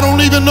 Lord, I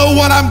don't even know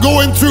what I'm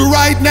going through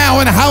right now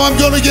and how I'm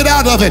going to get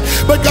out of it.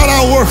 But God,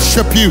 I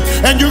worship you.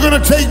 And you're going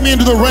to take me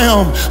into the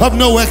realm of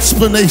no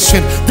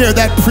explanation. There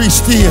that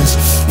priest is.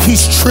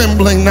 He's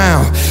trembling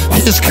now.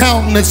 His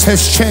countenance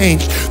has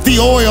changed. The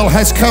oil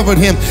has covered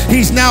him.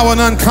 He's now an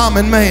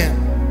uncommon man.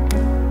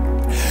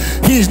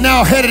 He's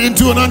now headed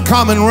into an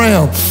uncommon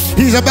realm.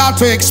 He's about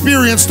to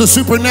experience the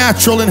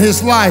supernatural in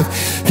his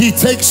life. He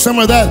takes some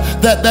of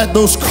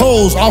those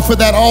coals off of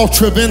that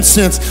altar of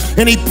incense,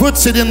 and he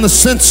puts it in the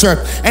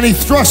censer, and he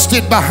thrusts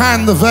it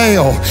behind the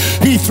veil.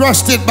 He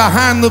thrust it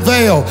behind the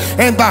veil,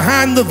 and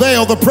behind the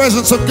veil, the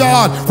presence of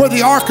God, where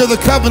the Ark of the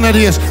Covenant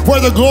is,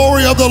 where the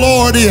glory of the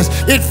Lord is,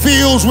 it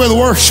fills with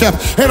worship.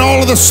 And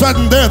all of a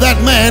sudden, there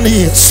that man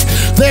is.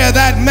 There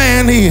that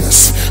man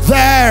is.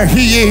 There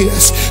he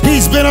is.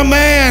 He's been a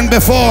man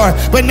before,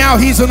 but now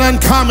he's an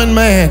uncommon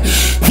man.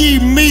 He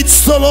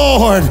meets the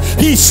Lord.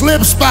 He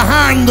slips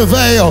behind the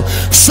veil.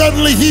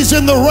 Suddenly he's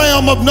in the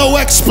realm of no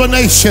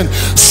explanation.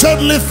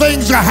 Suddenly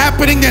things are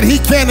happening that he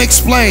can't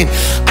explain.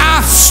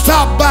 I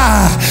stopped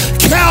by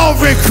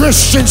Calvary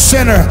Christian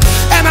Center,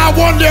 and I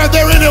wonder if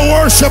there are any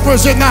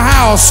worshipers in the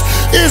house.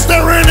 Is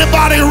there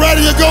anybody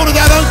ready to go to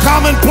that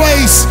uncommon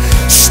place?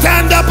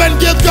 Stand up and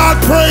give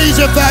God praise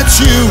if that's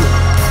you.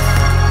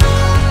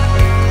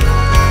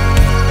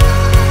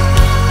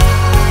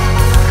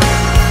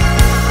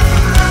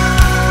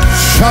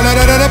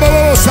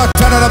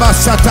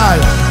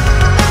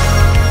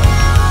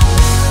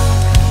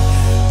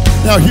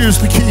 Now here's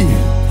the key.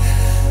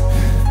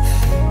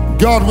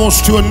 God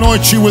wants to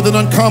anoint you with an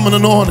uncommon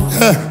anointing.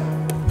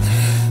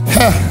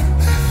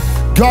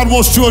 God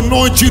wants to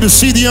anoint you to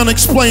see the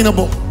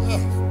unexplainable.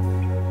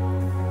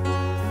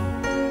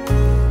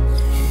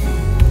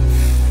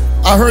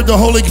 I heard the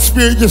Holy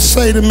Spirit just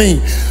say to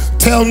me,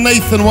 tell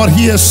Nathan what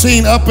he has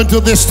seen up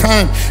until this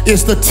time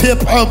is the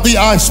tip of the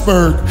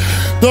iceberg.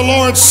 The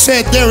Lord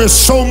said there is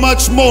so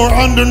much more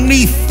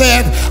underneath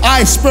that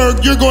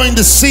iceberg you're going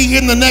to see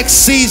in the next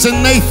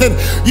season, Nathan.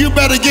 You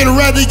better get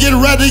ready, get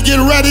ready, get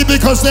ready,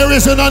 because there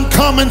is an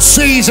uncommon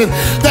season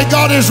that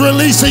God is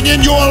releasing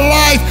in your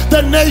life.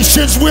 The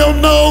nations will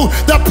know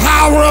the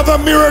power of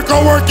a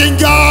miracle working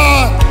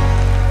God.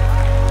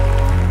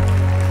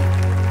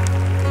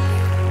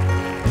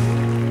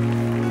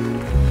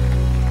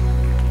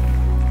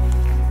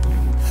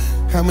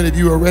 How many of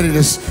you are ready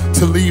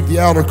to leave the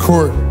outer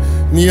court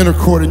and the inner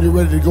court, and you're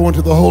ready to go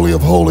into the Holy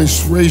of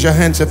Holies? Raise your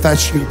hands if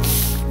that's you.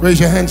 Raise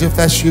your hands if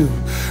that's you.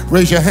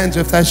 Raise your hands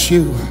if that's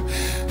you.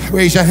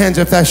 Raise your hands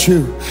if that's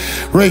you.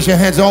 Raise your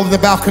hands all in the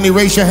balcony.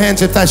 Raise your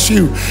hands if that's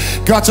you.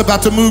 God's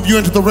about to move you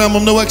into the realm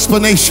of no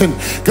explanation.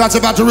 God's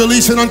about to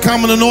release an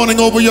uncommon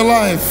anointing over your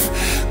life.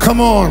 Come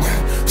on,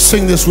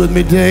 sing this with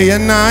me. Day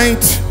and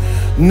night,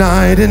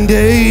 night and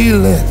day,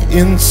 let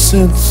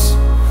incense.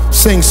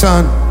 Sing,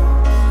 son.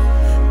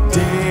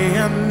 Day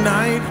and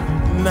night,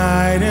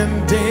 night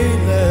and day,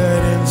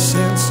 let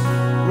incense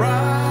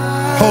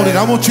rise. Hold it.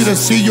 I want you to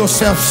see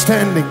yourself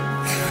standing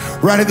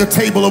right at the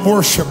table of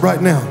worship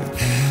right now.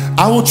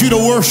 I want you to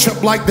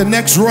worship like the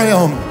next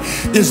realm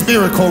is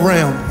miracle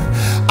realm.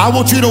 I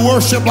want you to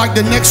worship like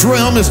the next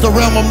realm is the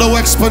realm of no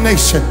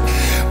explanation.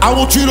 I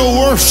want you to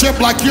worship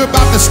like you're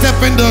about to step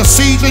into a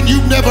season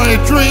you've never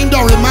dreamed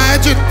or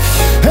imagined.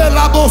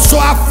 So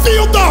I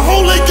feel the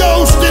Holy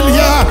Ghost in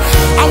here.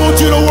 I want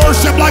you to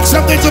worship like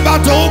something's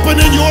about to open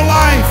in your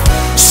life.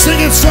 Sing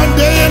it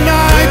Sunday and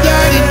night,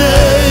 night and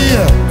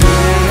day.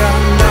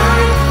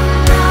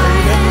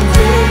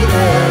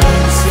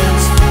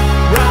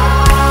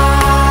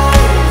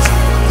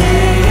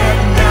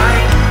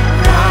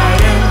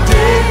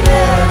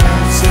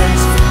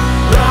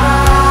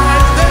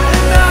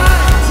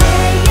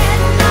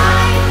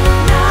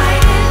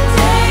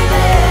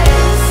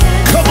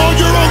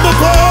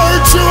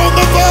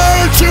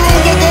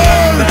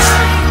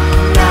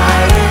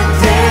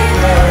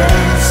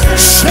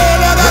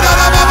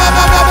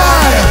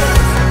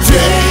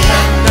 Day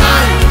and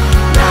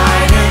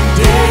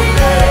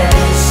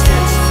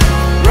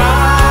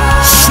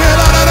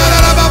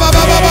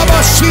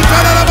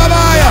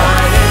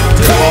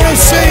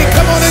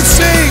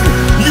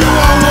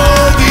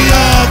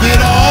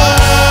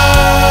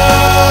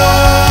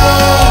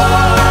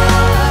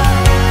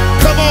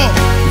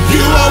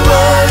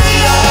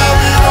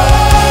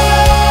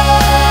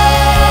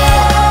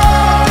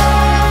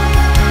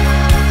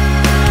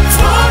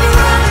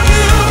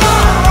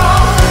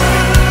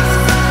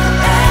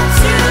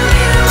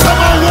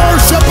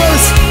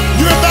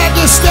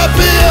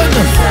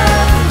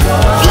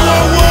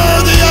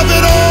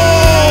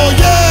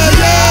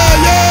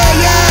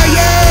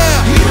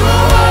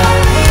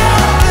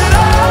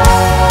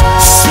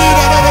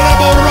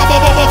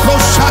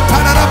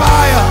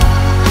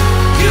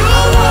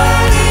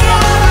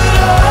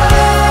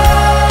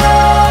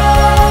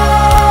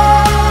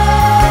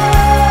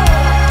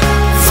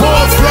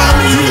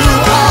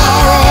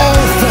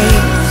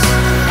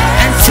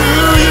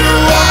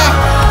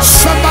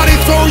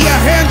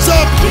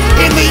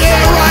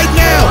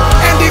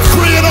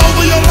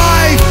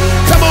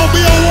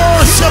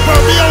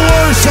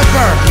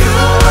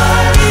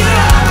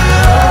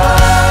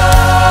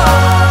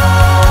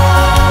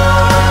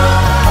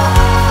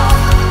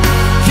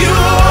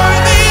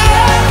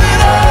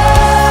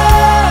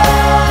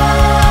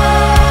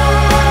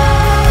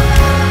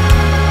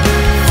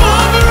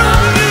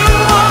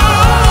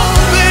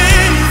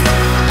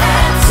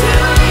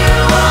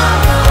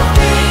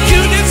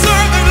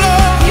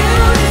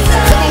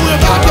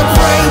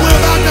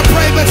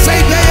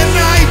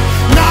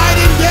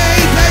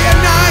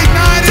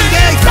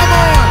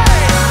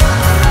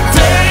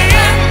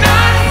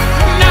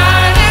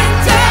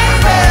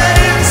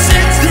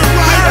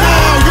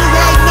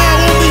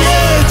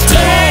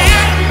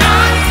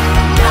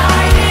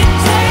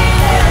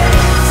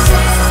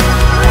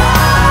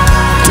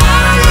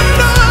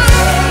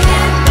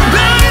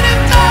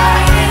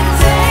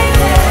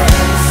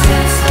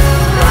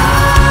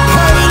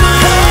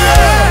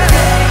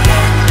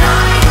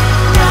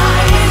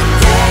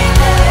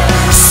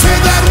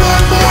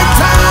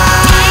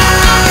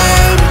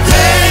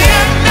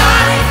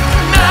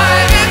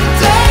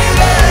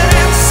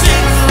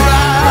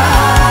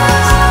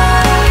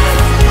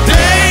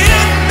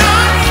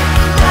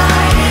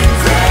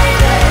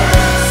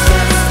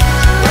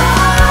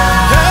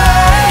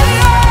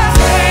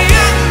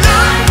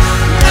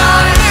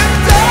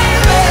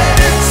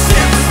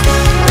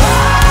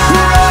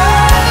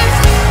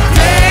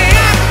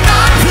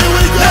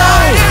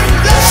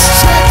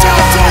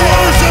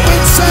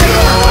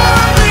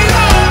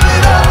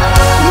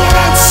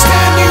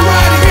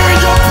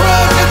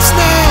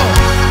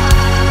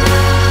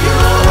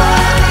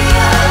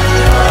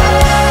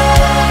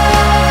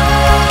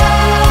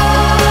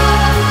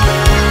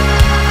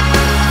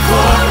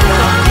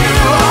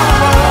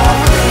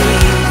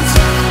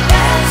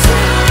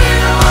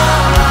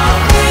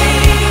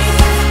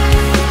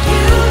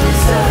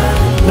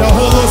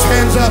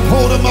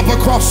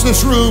across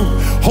this room.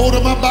 Hold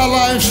them up by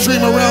live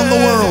stream around the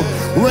world.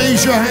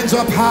 Raise your hands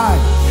up high.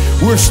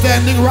 We're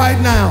standing right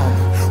now.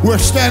 We're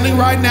standing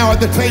right now at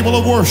the table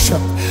of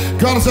worship.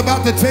 God is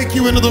about to take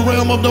you into the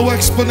realm of no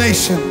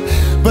explanation,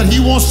 but He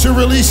wants to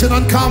release an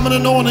uncommon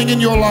anointing in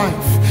your life.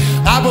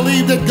 I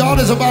believe that God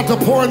is about to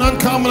pour an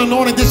uncommon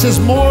anointing. This is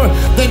more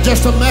than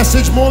just a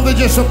message, more than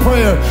just a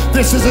prayer.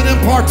 This is an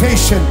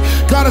impartation.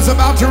 God is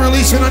about to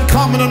release an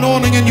uncommon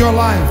anointing in your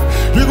life.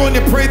 You're going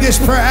to pray this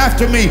prayer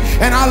after me,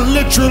 and I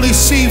literally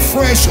see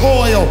fresh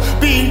oil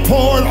being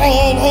poured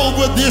all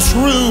over this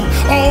room,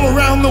 all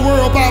around the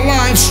world by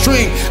live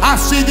stream.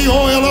 I see the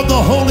oil of the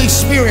Holy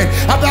Spirit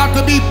about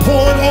to be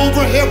poured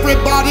over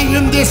everybody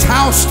in this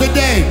house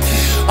today.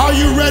 Are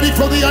you ready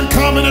for the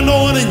uncommon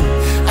anointing?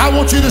 I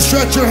want you to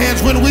stretch your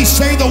hands when we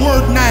say the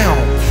word now.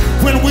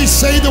 When we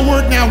say the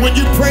word now, when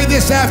you pray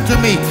this after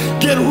me,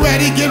 get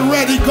ready, get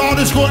ready. God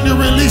is going to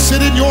release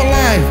it in your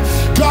life.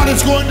 God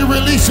is going to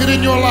release it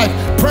in your life.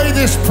 Pray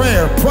this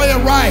prayer. Pray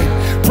it right.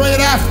 Pray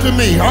it after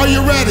me. Are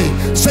you ready?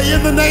 Say,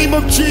 in the name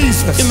of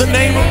Jesus. In the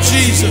name of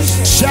Jesus.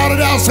 Shout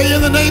it out. Say, in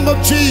the name of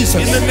Jesus.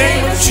 In the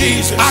name of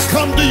Jesus. I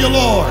come to you,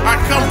 Lord.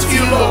 I come to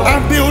you, Lord.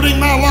 I'm building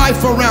my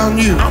life around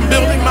you. I'm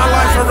building my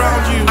life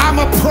around you. I'm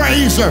a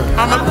praiser.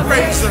 I'm a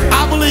praiser.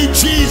 I believe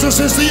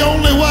Jesus is the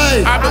only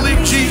way. I believe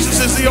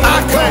Jesus is the only way.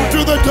 I come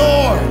through the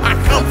door. I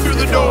come through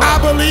the door. I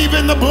believe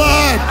in the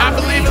blood. I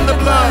believe in the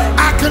blood.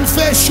 I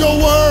confess your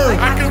word.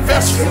 I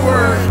confess your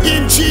word.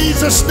 In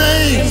Jesus'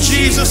 name. In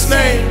Jesus'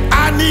 name.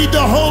 I need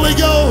the Holy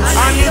Ghost.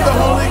 I need the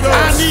Holy Ghost.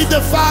 I need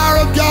the fire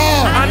of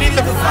God. I need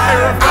the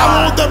fire of God.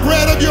 I want the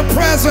bread of your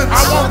presence.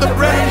 I want the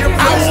bread of your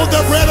presence. I want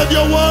the bread of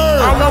your word.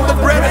 I want the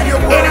bread of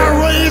your word. And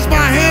I raise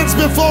my hands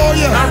before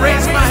you. I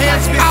raise my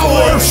hands before I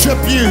you. worship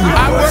you.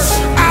 I worship.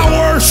 I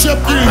worship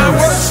you. I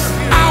worship.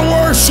 I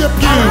worship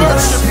you. I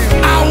worship you.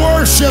 I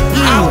worship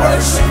you. I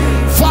worship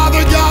you.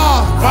 Father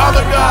God.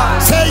 Father God.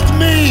 Take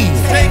me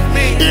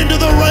into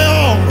the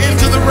realm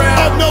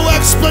of no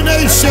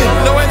explanation.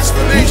 No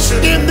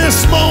explanation. In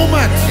this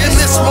moment. In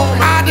this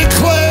moment. I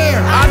declare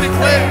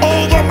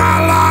over my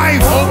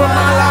life. Over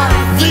my life.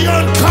 The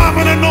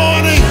uncommon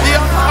anointing. The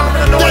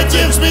uncommon anointing. That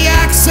gives me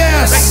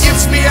access. That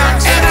gives me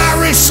access. And I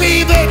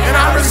receive it. And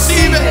I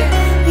receive it.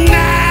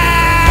 Now.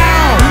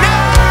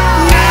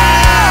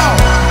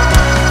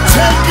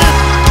 Take it,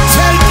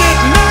 take it,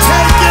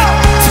 take it,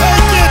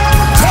 take it,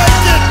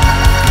 take it.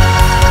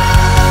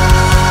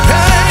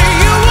 Hey,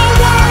 you are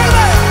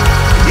worthy.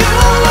 You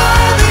are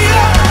worthy.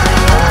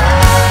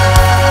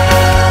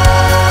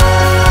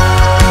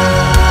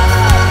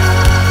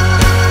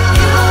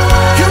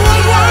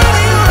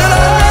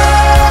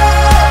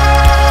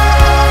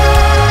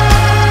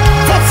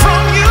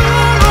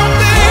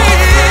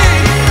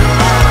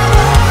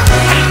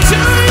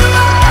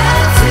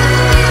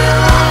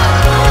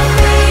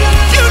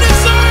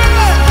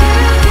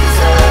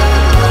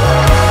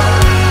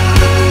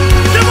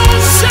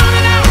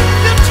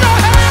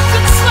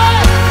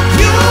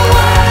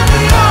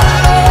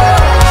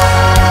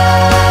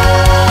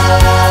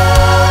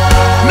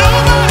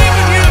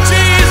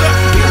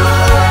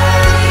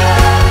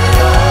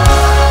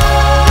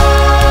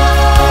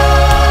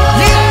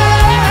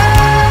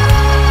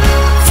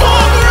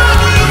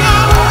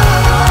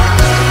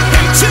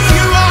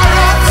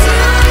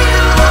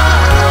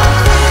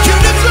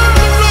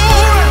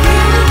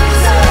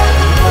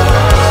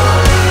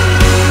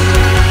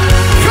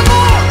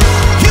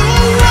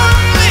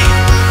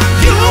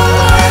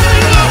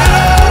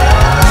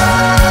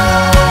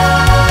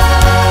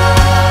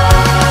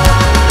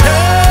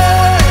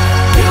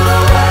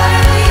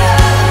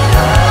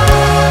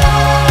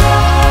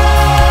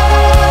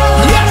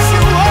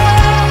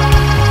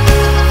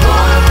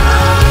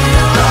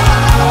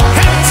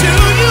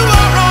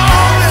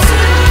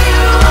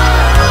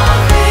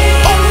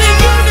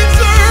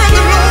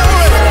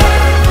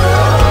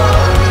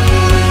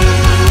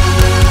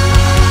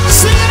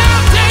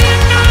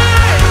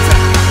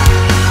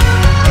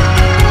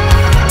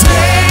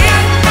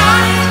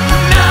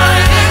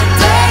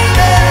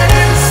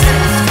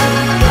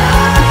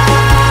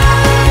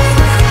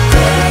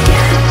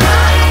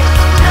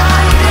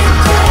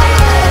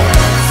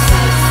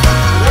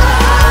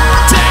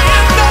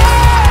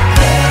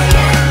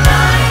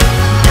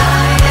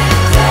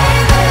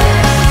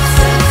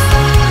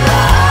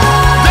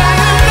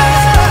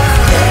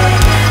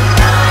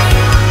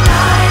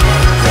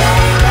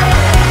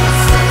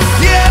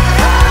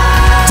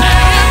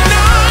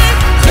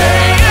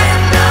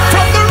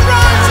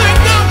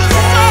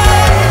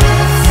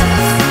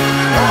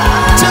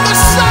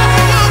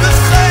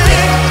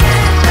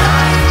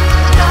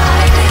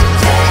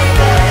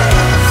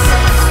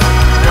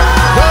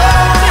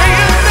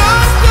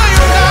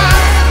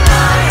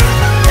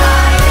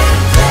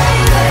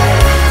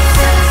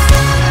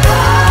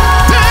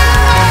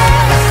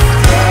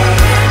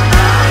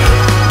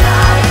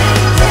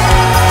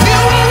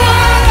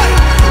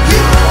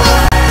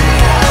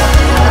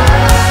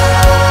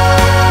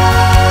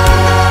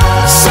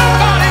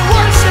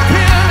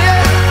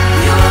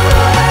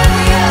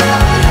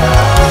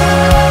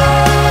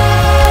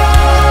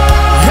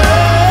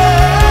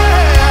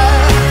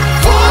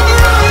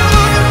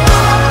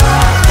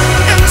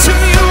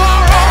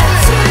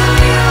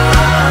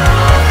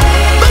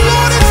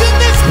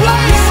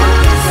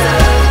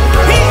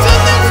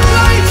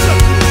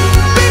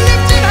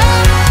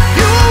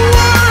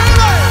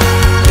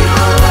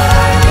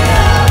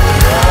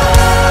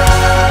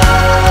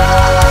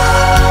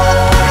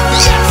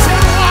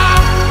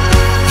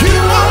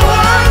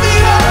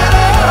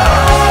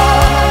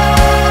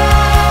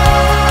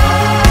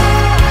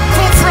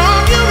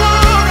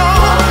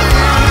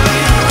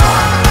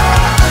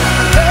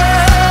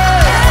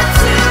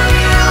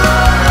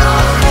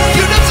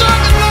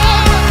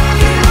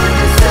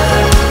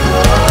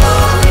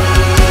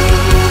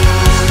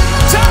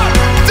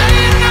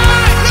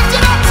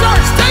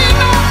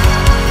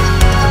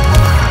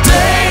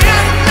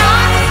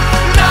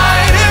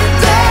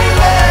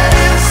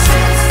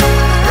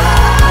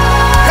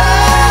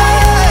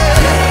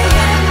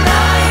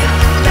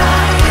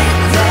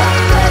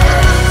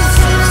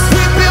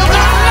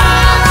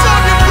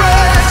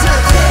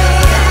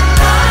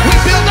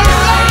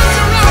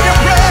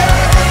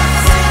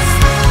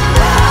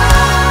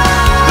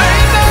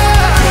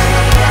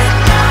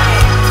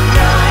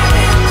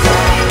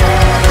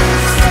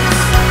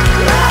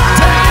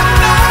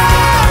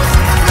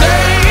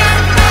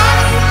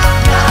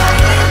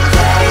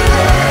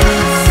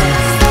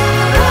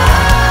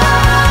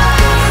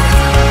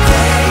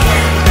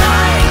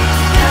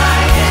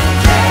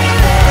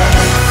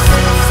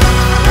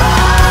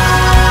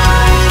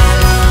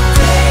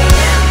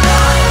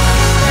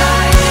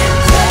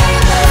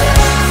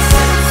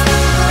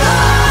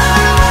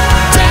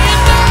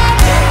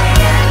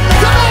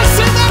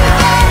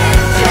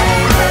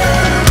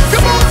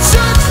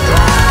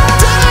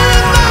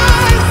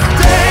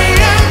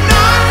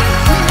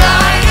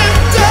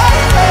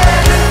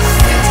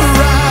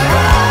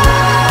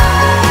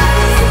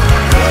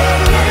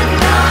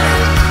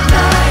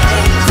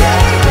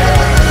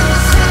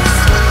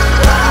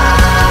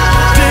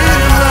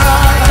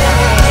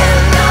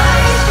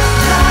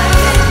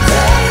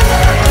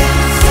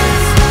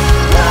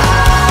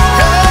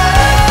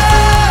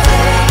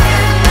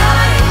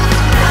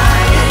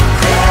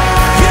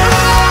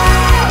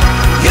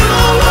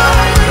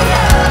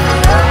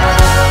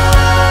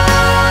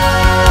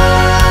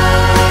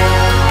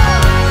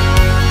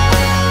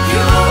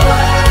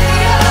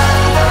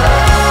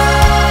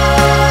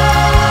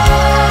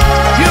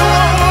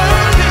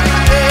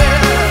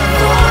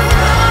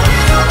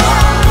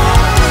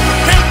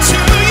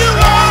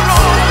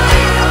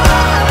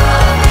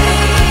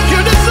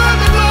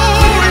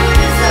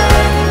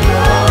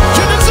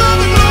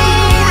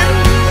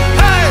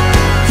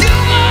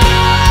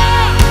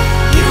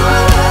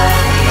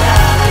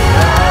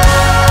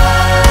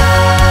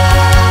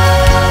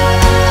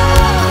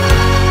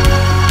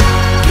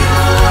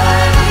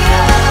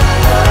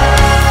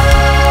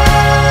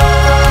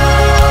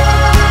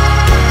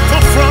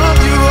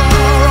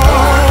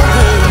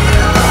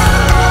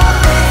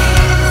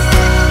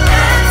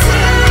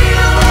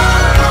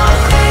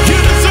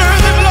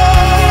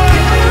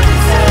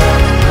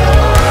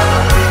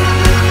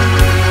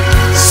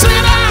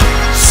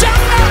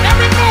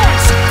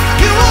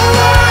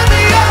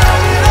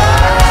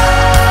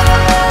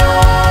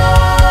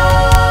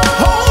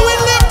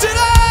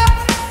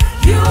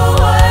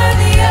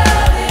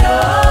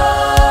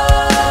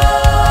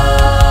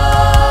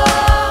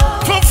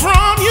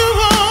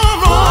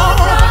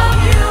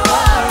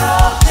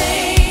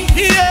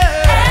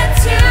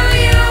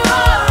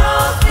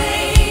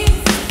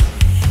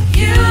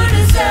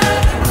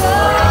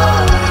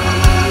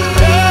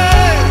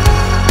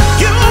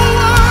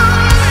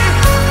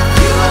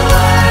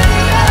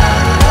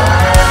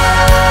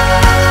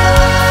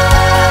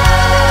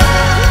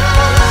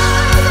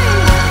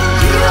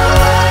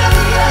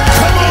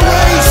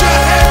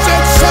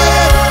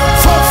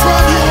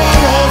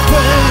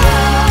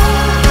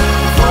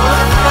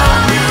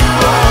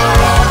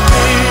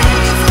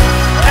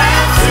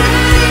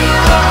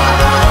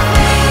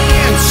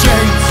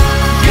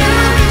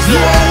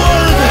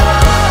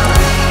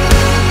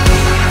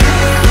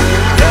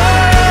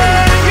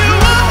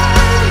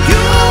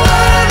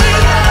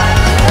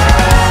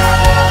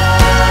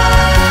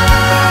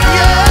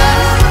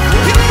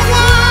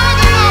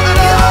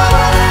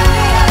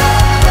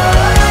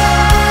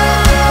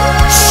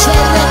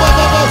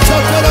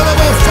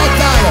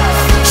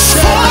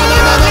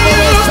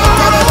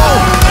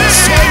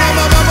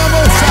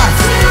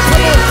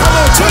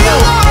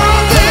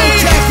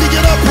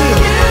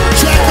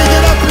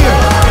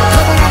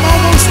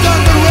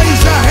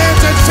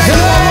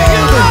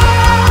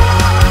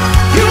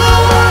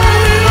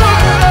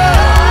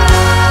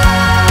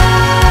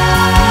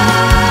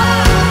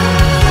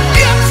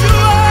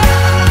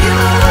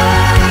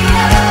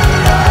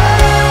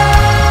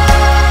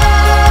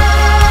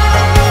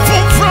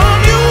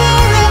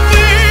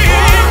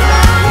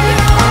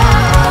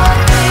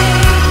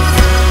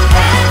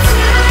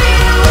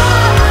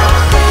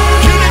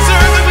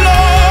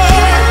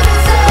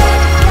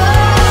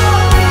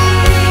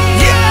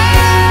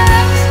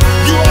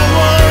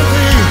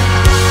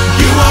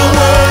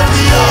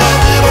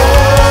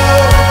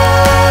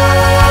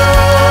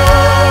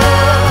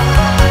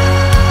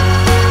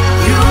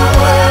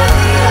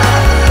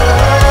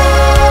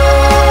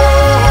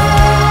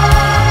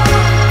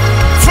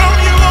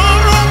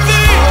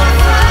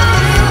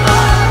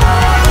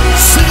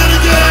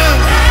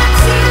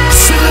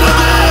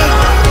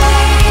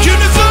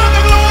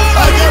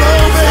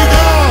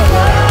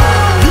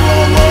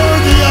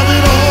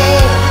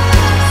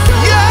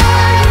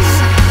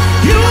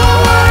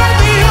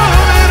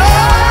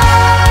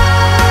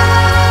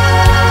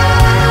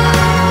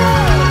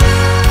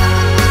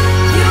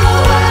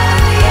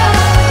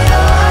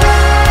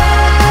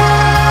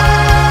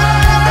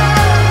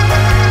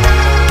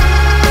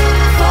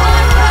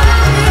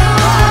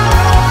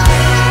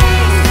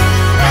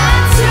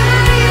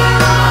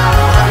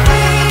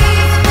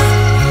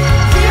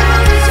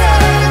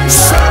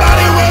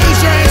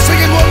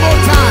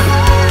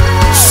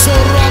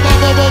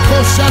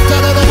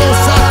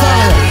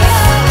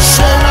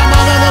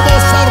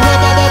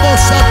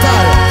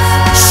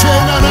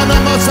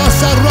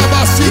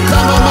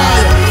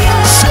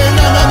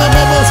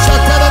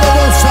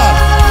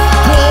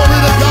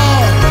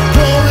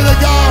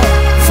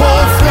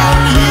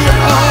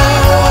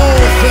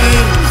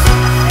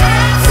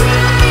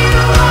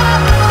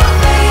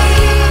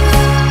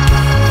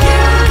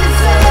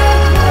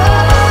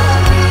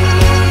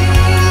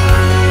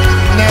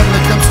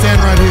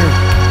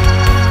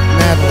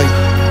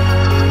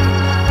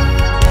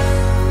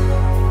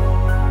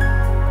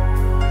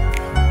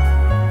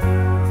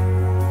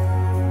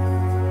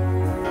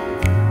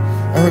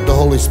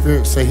 Holy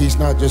Spirit say he's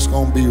not just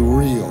going to be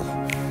real.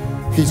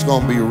 He's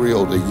going to be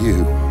real to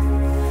you.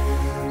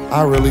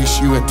 I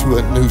release you into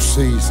a new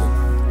season.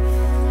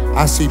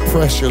 I see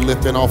pressure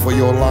lifting off of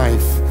your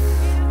life.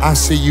 I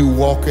see you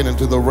walking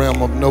into the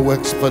realm of no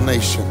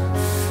explanation.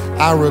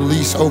 I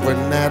release over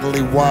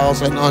Natalie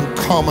Wiles an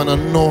uncommon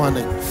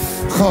anointing.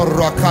 It's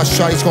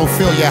going to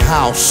fill your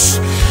house.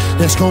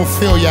 It's going to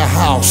fill your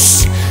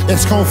house.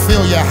 It's going to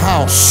fill your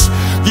house.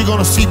 You're going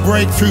to see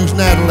breakthroughs,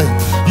 Natalie.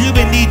 You've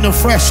been needing a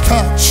fresh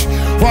touch.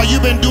 While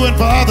you've been doing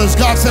for others,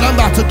 God said, I'm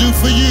about to do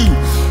for you.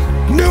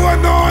 New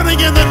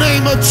anointing in the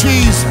name of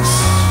Jesus.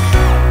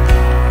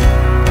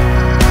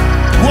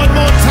 One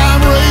more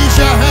time, raise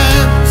your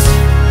hands.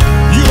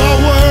 You are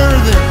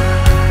worthy.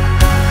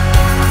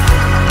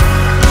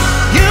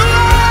 You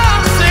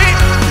are, sing,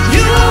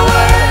 you are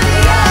worthy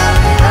of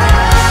it all.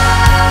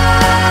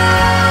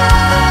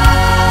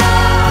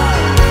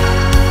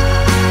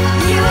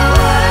 You are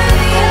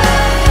worthy of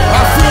it all.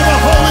 I feel the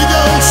Holy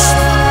Ghost.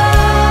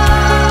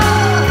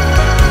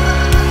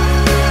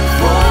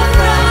 For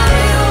from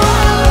you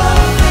are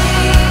all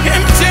things,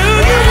 and to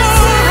you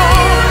are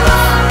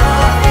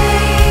all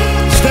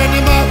things. Stand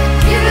him up.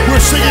 We're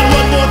singing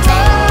one more time.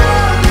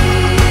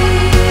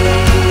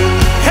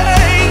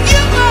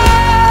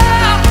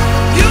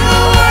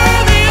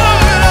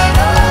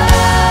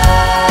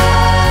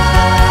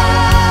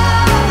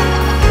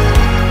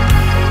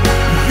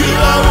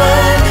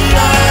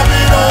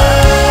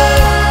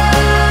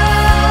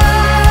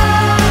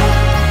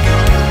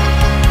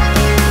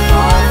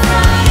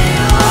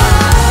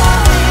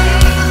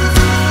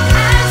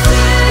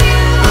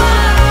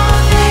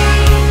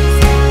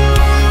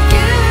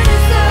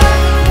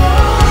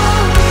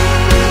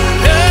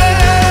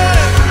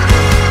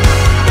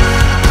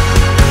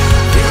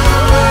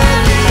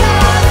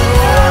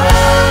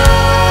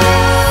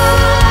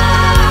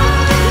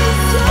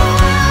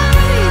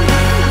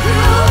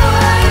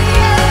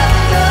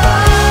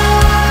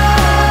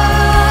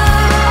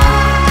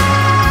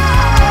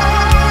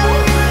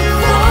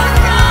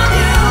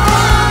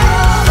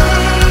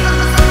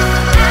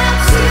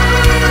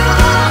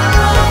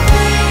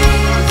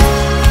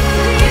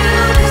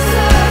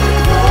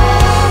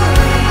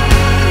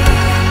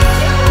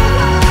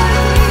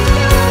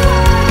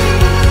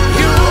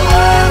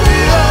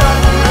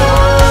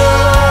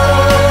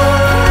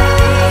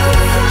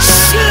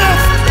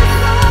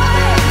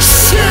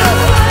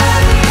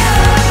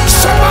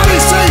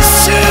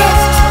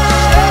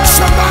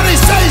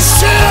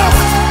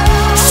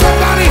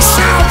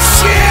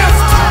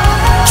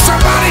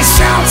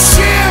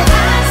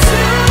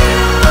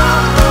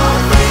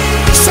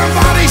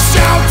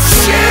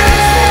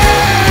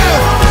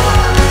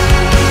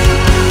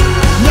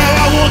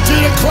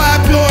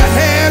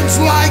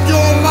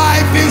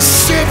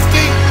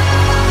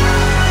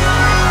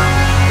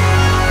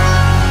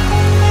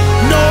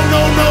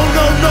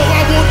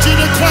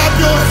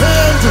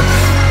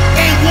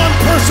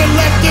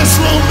 Left this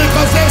room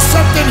because there's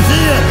something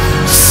here.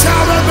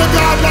 Shout unto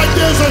God like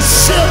there's a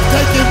shift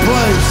taking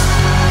place.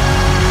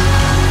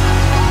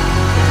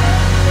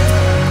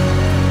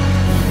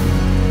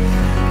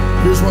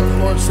 Here's what the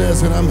Lord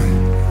says, and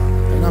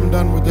I'm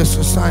done with this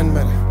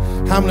assignment.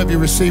 How many of you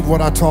received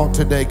what I taught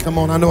today? Come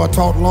on, I know I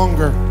taught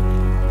longer,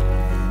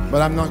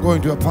 but I'm not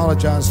going to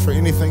apologize for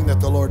anything that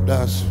the Lord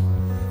does.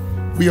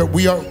 We are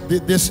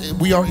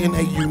in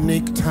a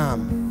unique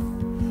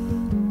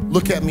time.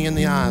 Look at me in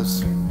the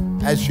eyes.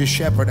 As your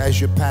shepherd, as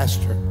your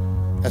pastor,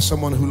 as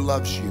someone who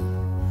loves you.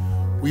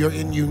 We are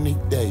in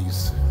unique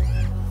days.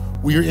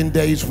 We are in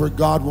days where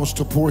God wants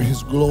to pour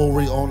his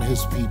glory on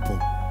his people.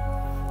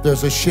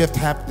 There's a shift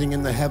happening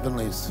in the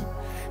heavenlies,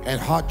 and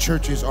hot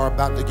churches are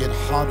about to get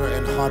hotter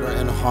and hotter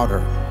and hotter.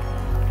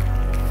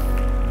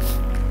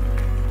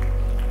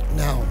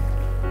 Now,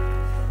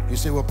 you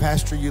say, well,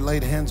 Pastor, you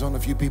laid hands on a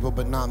few people,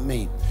 but not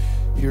me.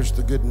 Here's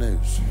the good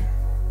news.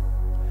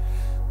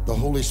 The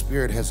Holy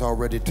Spirit has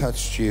already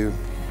touched you.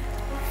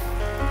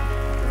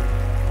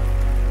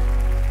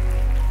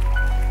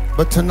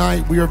 But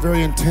tonight, we are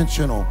very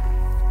intentional.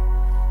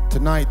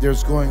 Tonight,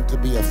 there's going to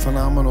be a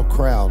phenomenal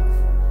crowd.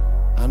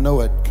 I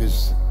know it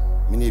because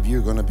many of you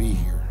are going to be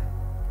here.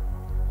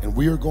 And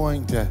we are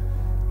going to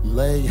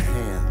lay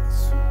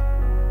hands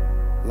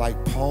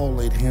like Paul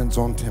laid hands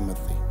on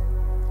Timothy.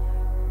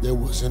 There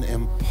was an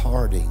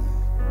imparting.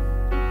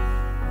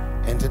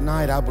 And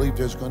tonight, I believe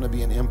there's going to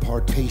be an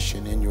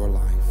impartation in your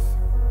life.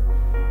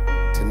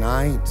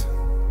 Tonight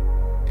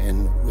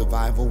and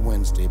Revival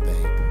Wednesday,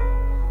 babe.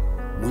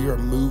 We are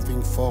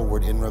moving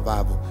forward in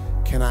revival.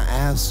 Can I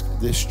ask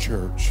this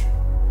church,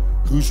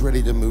 who's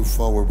ready to move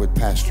forward with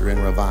Pastor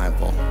in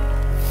revival?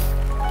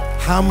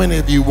 How many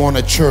of you want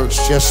a church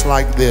just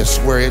like this,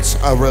 where it's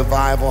a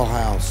revival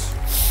house?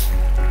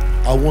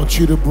 I want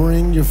you to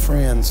bring your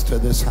friends to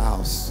this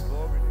house.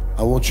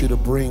 I want you to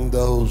bring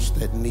those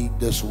that need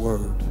this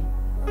word.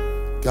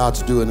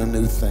 God's doing a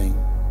new thing.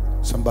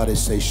 Somebody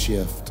say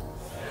shift.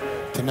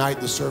 Tonight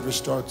the service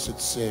starts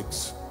at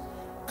 6.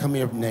 Come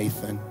here,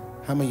 Nathan.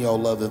 How many of y'all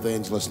love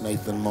evangelist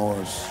Nathan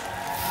Morris?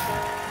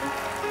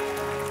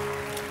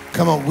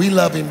 Come on, we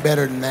love him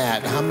better than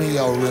that. How many of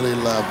y'all really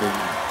love him?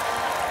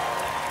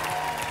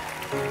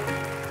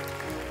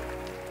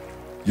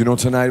 You know,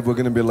 tonight we're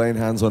going to be laying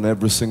hands on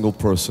every single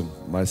person.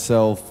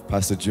 Myself,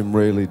 Pastor Jim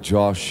Raley,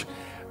 Josh,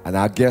 and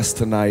our guest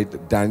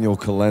tonight, Daniel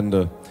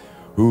Calenda,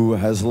 who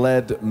has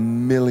led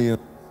millions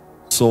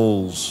of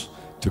souls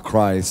to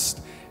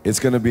Christ. It's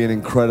going to be an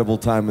incredible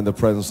time in the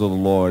presence of the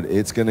Lord.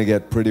 It's going to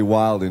get pretty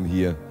wild in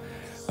here.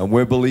 And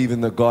we're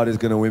believing that God is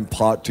going to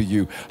impart to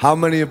you. How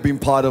many have been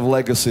part of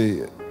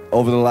Legacy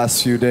over the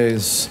last few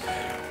days?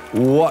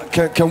 What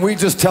can we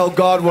just tell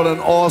God what an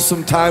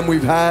awesome time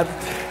we've had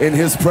in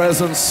His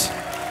presence?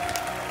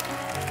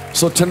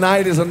 So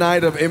tonight is a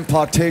night of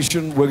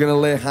impartation. We're going to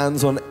lay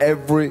hands on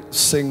every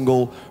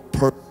single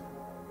person.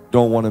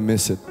 Don't want to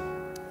miss it.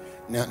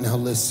 Now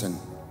listen.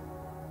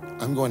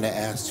 I'm going to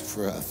ask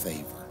for a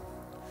favor.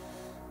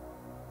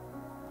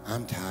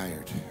 I'm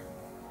tired.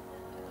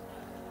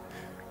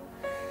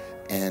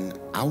 And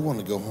I want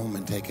to go home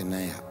and take a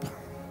nap.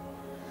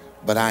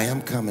 But I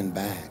am coming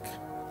back.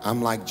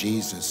 I'm like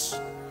Jesus.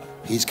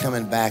 He's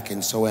coming back,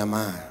 and so am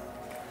I.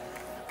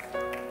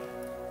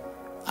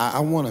 I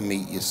want to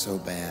meet you so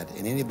bad.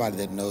 And anybody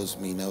that knows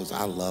me knows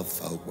I love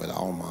folk with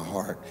all my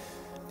heart.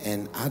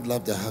 And I'd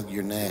love to hug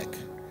your neck.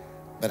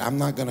 But I'm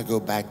not going to go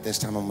back this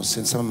time. I'm going to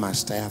send some of my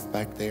staff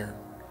back there.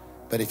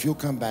 But if you'll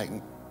come back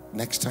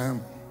next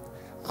time,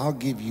 I'll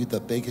give you the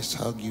biggest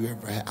hug you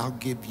ever had. I'll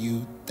give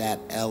you that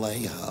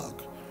LA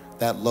hug,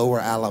 that lower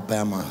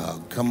Alabama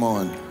hug. Come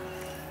on.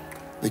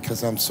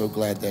 Because I'm so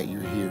glad that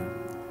you're here.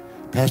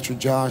 Pastor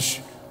Josh,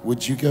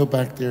 would you go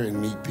back there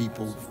and meet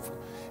people?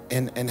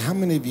 And how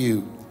many of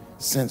you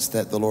sense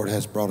that the Lord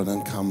has brought an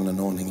uncommon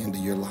anointing into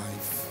your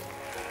life?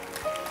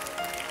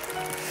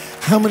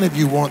 How many of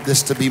you want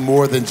this to be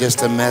more than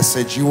just a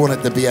message? You want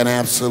it to be an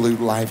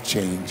absolute life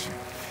change.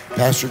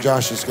 Pastor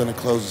Josh is going to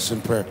close us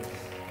in prayer.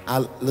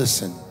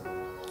 Listen,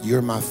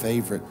 you're my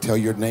favorite. Tell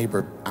your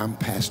neighbor, I'm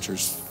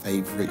Pastor's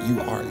favorite. You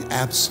are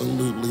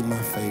absolutely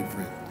my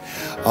favorite.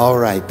 All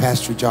right,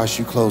 Pastor Josh,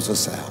 you close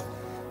us out.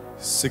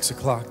 6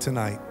 o'clock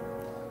tonight.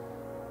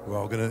 We're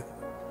all going to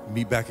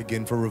meet back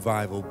again for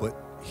revival, but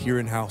here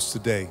in house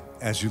today,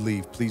 as you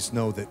leave, please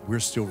know that we're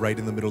still right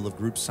in the middle of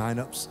group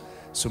signups.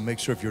 So make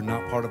sure if you're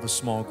not part of a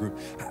small group,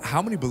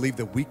 how many believe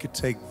that we could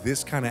take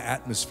this kind of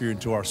atmosphere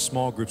into our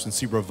small groups and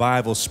see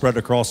revival spread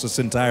across this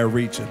entire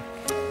region?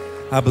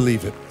 I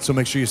believe it. So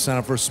make sure you sign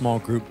up for a small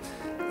group.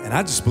 And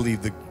I just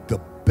believe the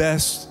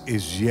best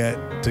is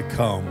yet to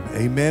come.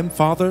 Amen.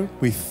 Father,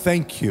 we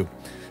thank you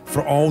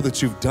for all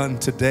that you've done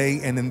today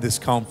and in this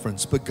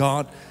conference. But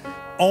God,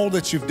 all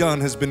that you've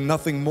done has been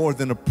nothing more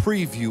than a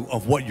preview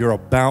of what you're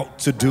about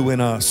to do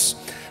in us.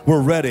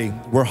 We're ready.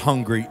 We're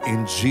hungry.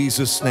 In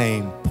Jesus'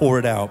 name, pour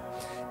it out.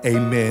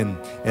 Amen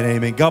and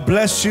amen. God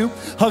bless you.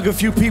 Hug a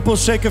few people,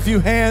 shake a few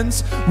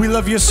hands. We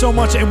love you so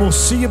much, and we'll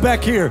see you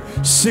back here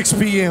 6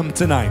 p.m.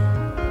 tonight.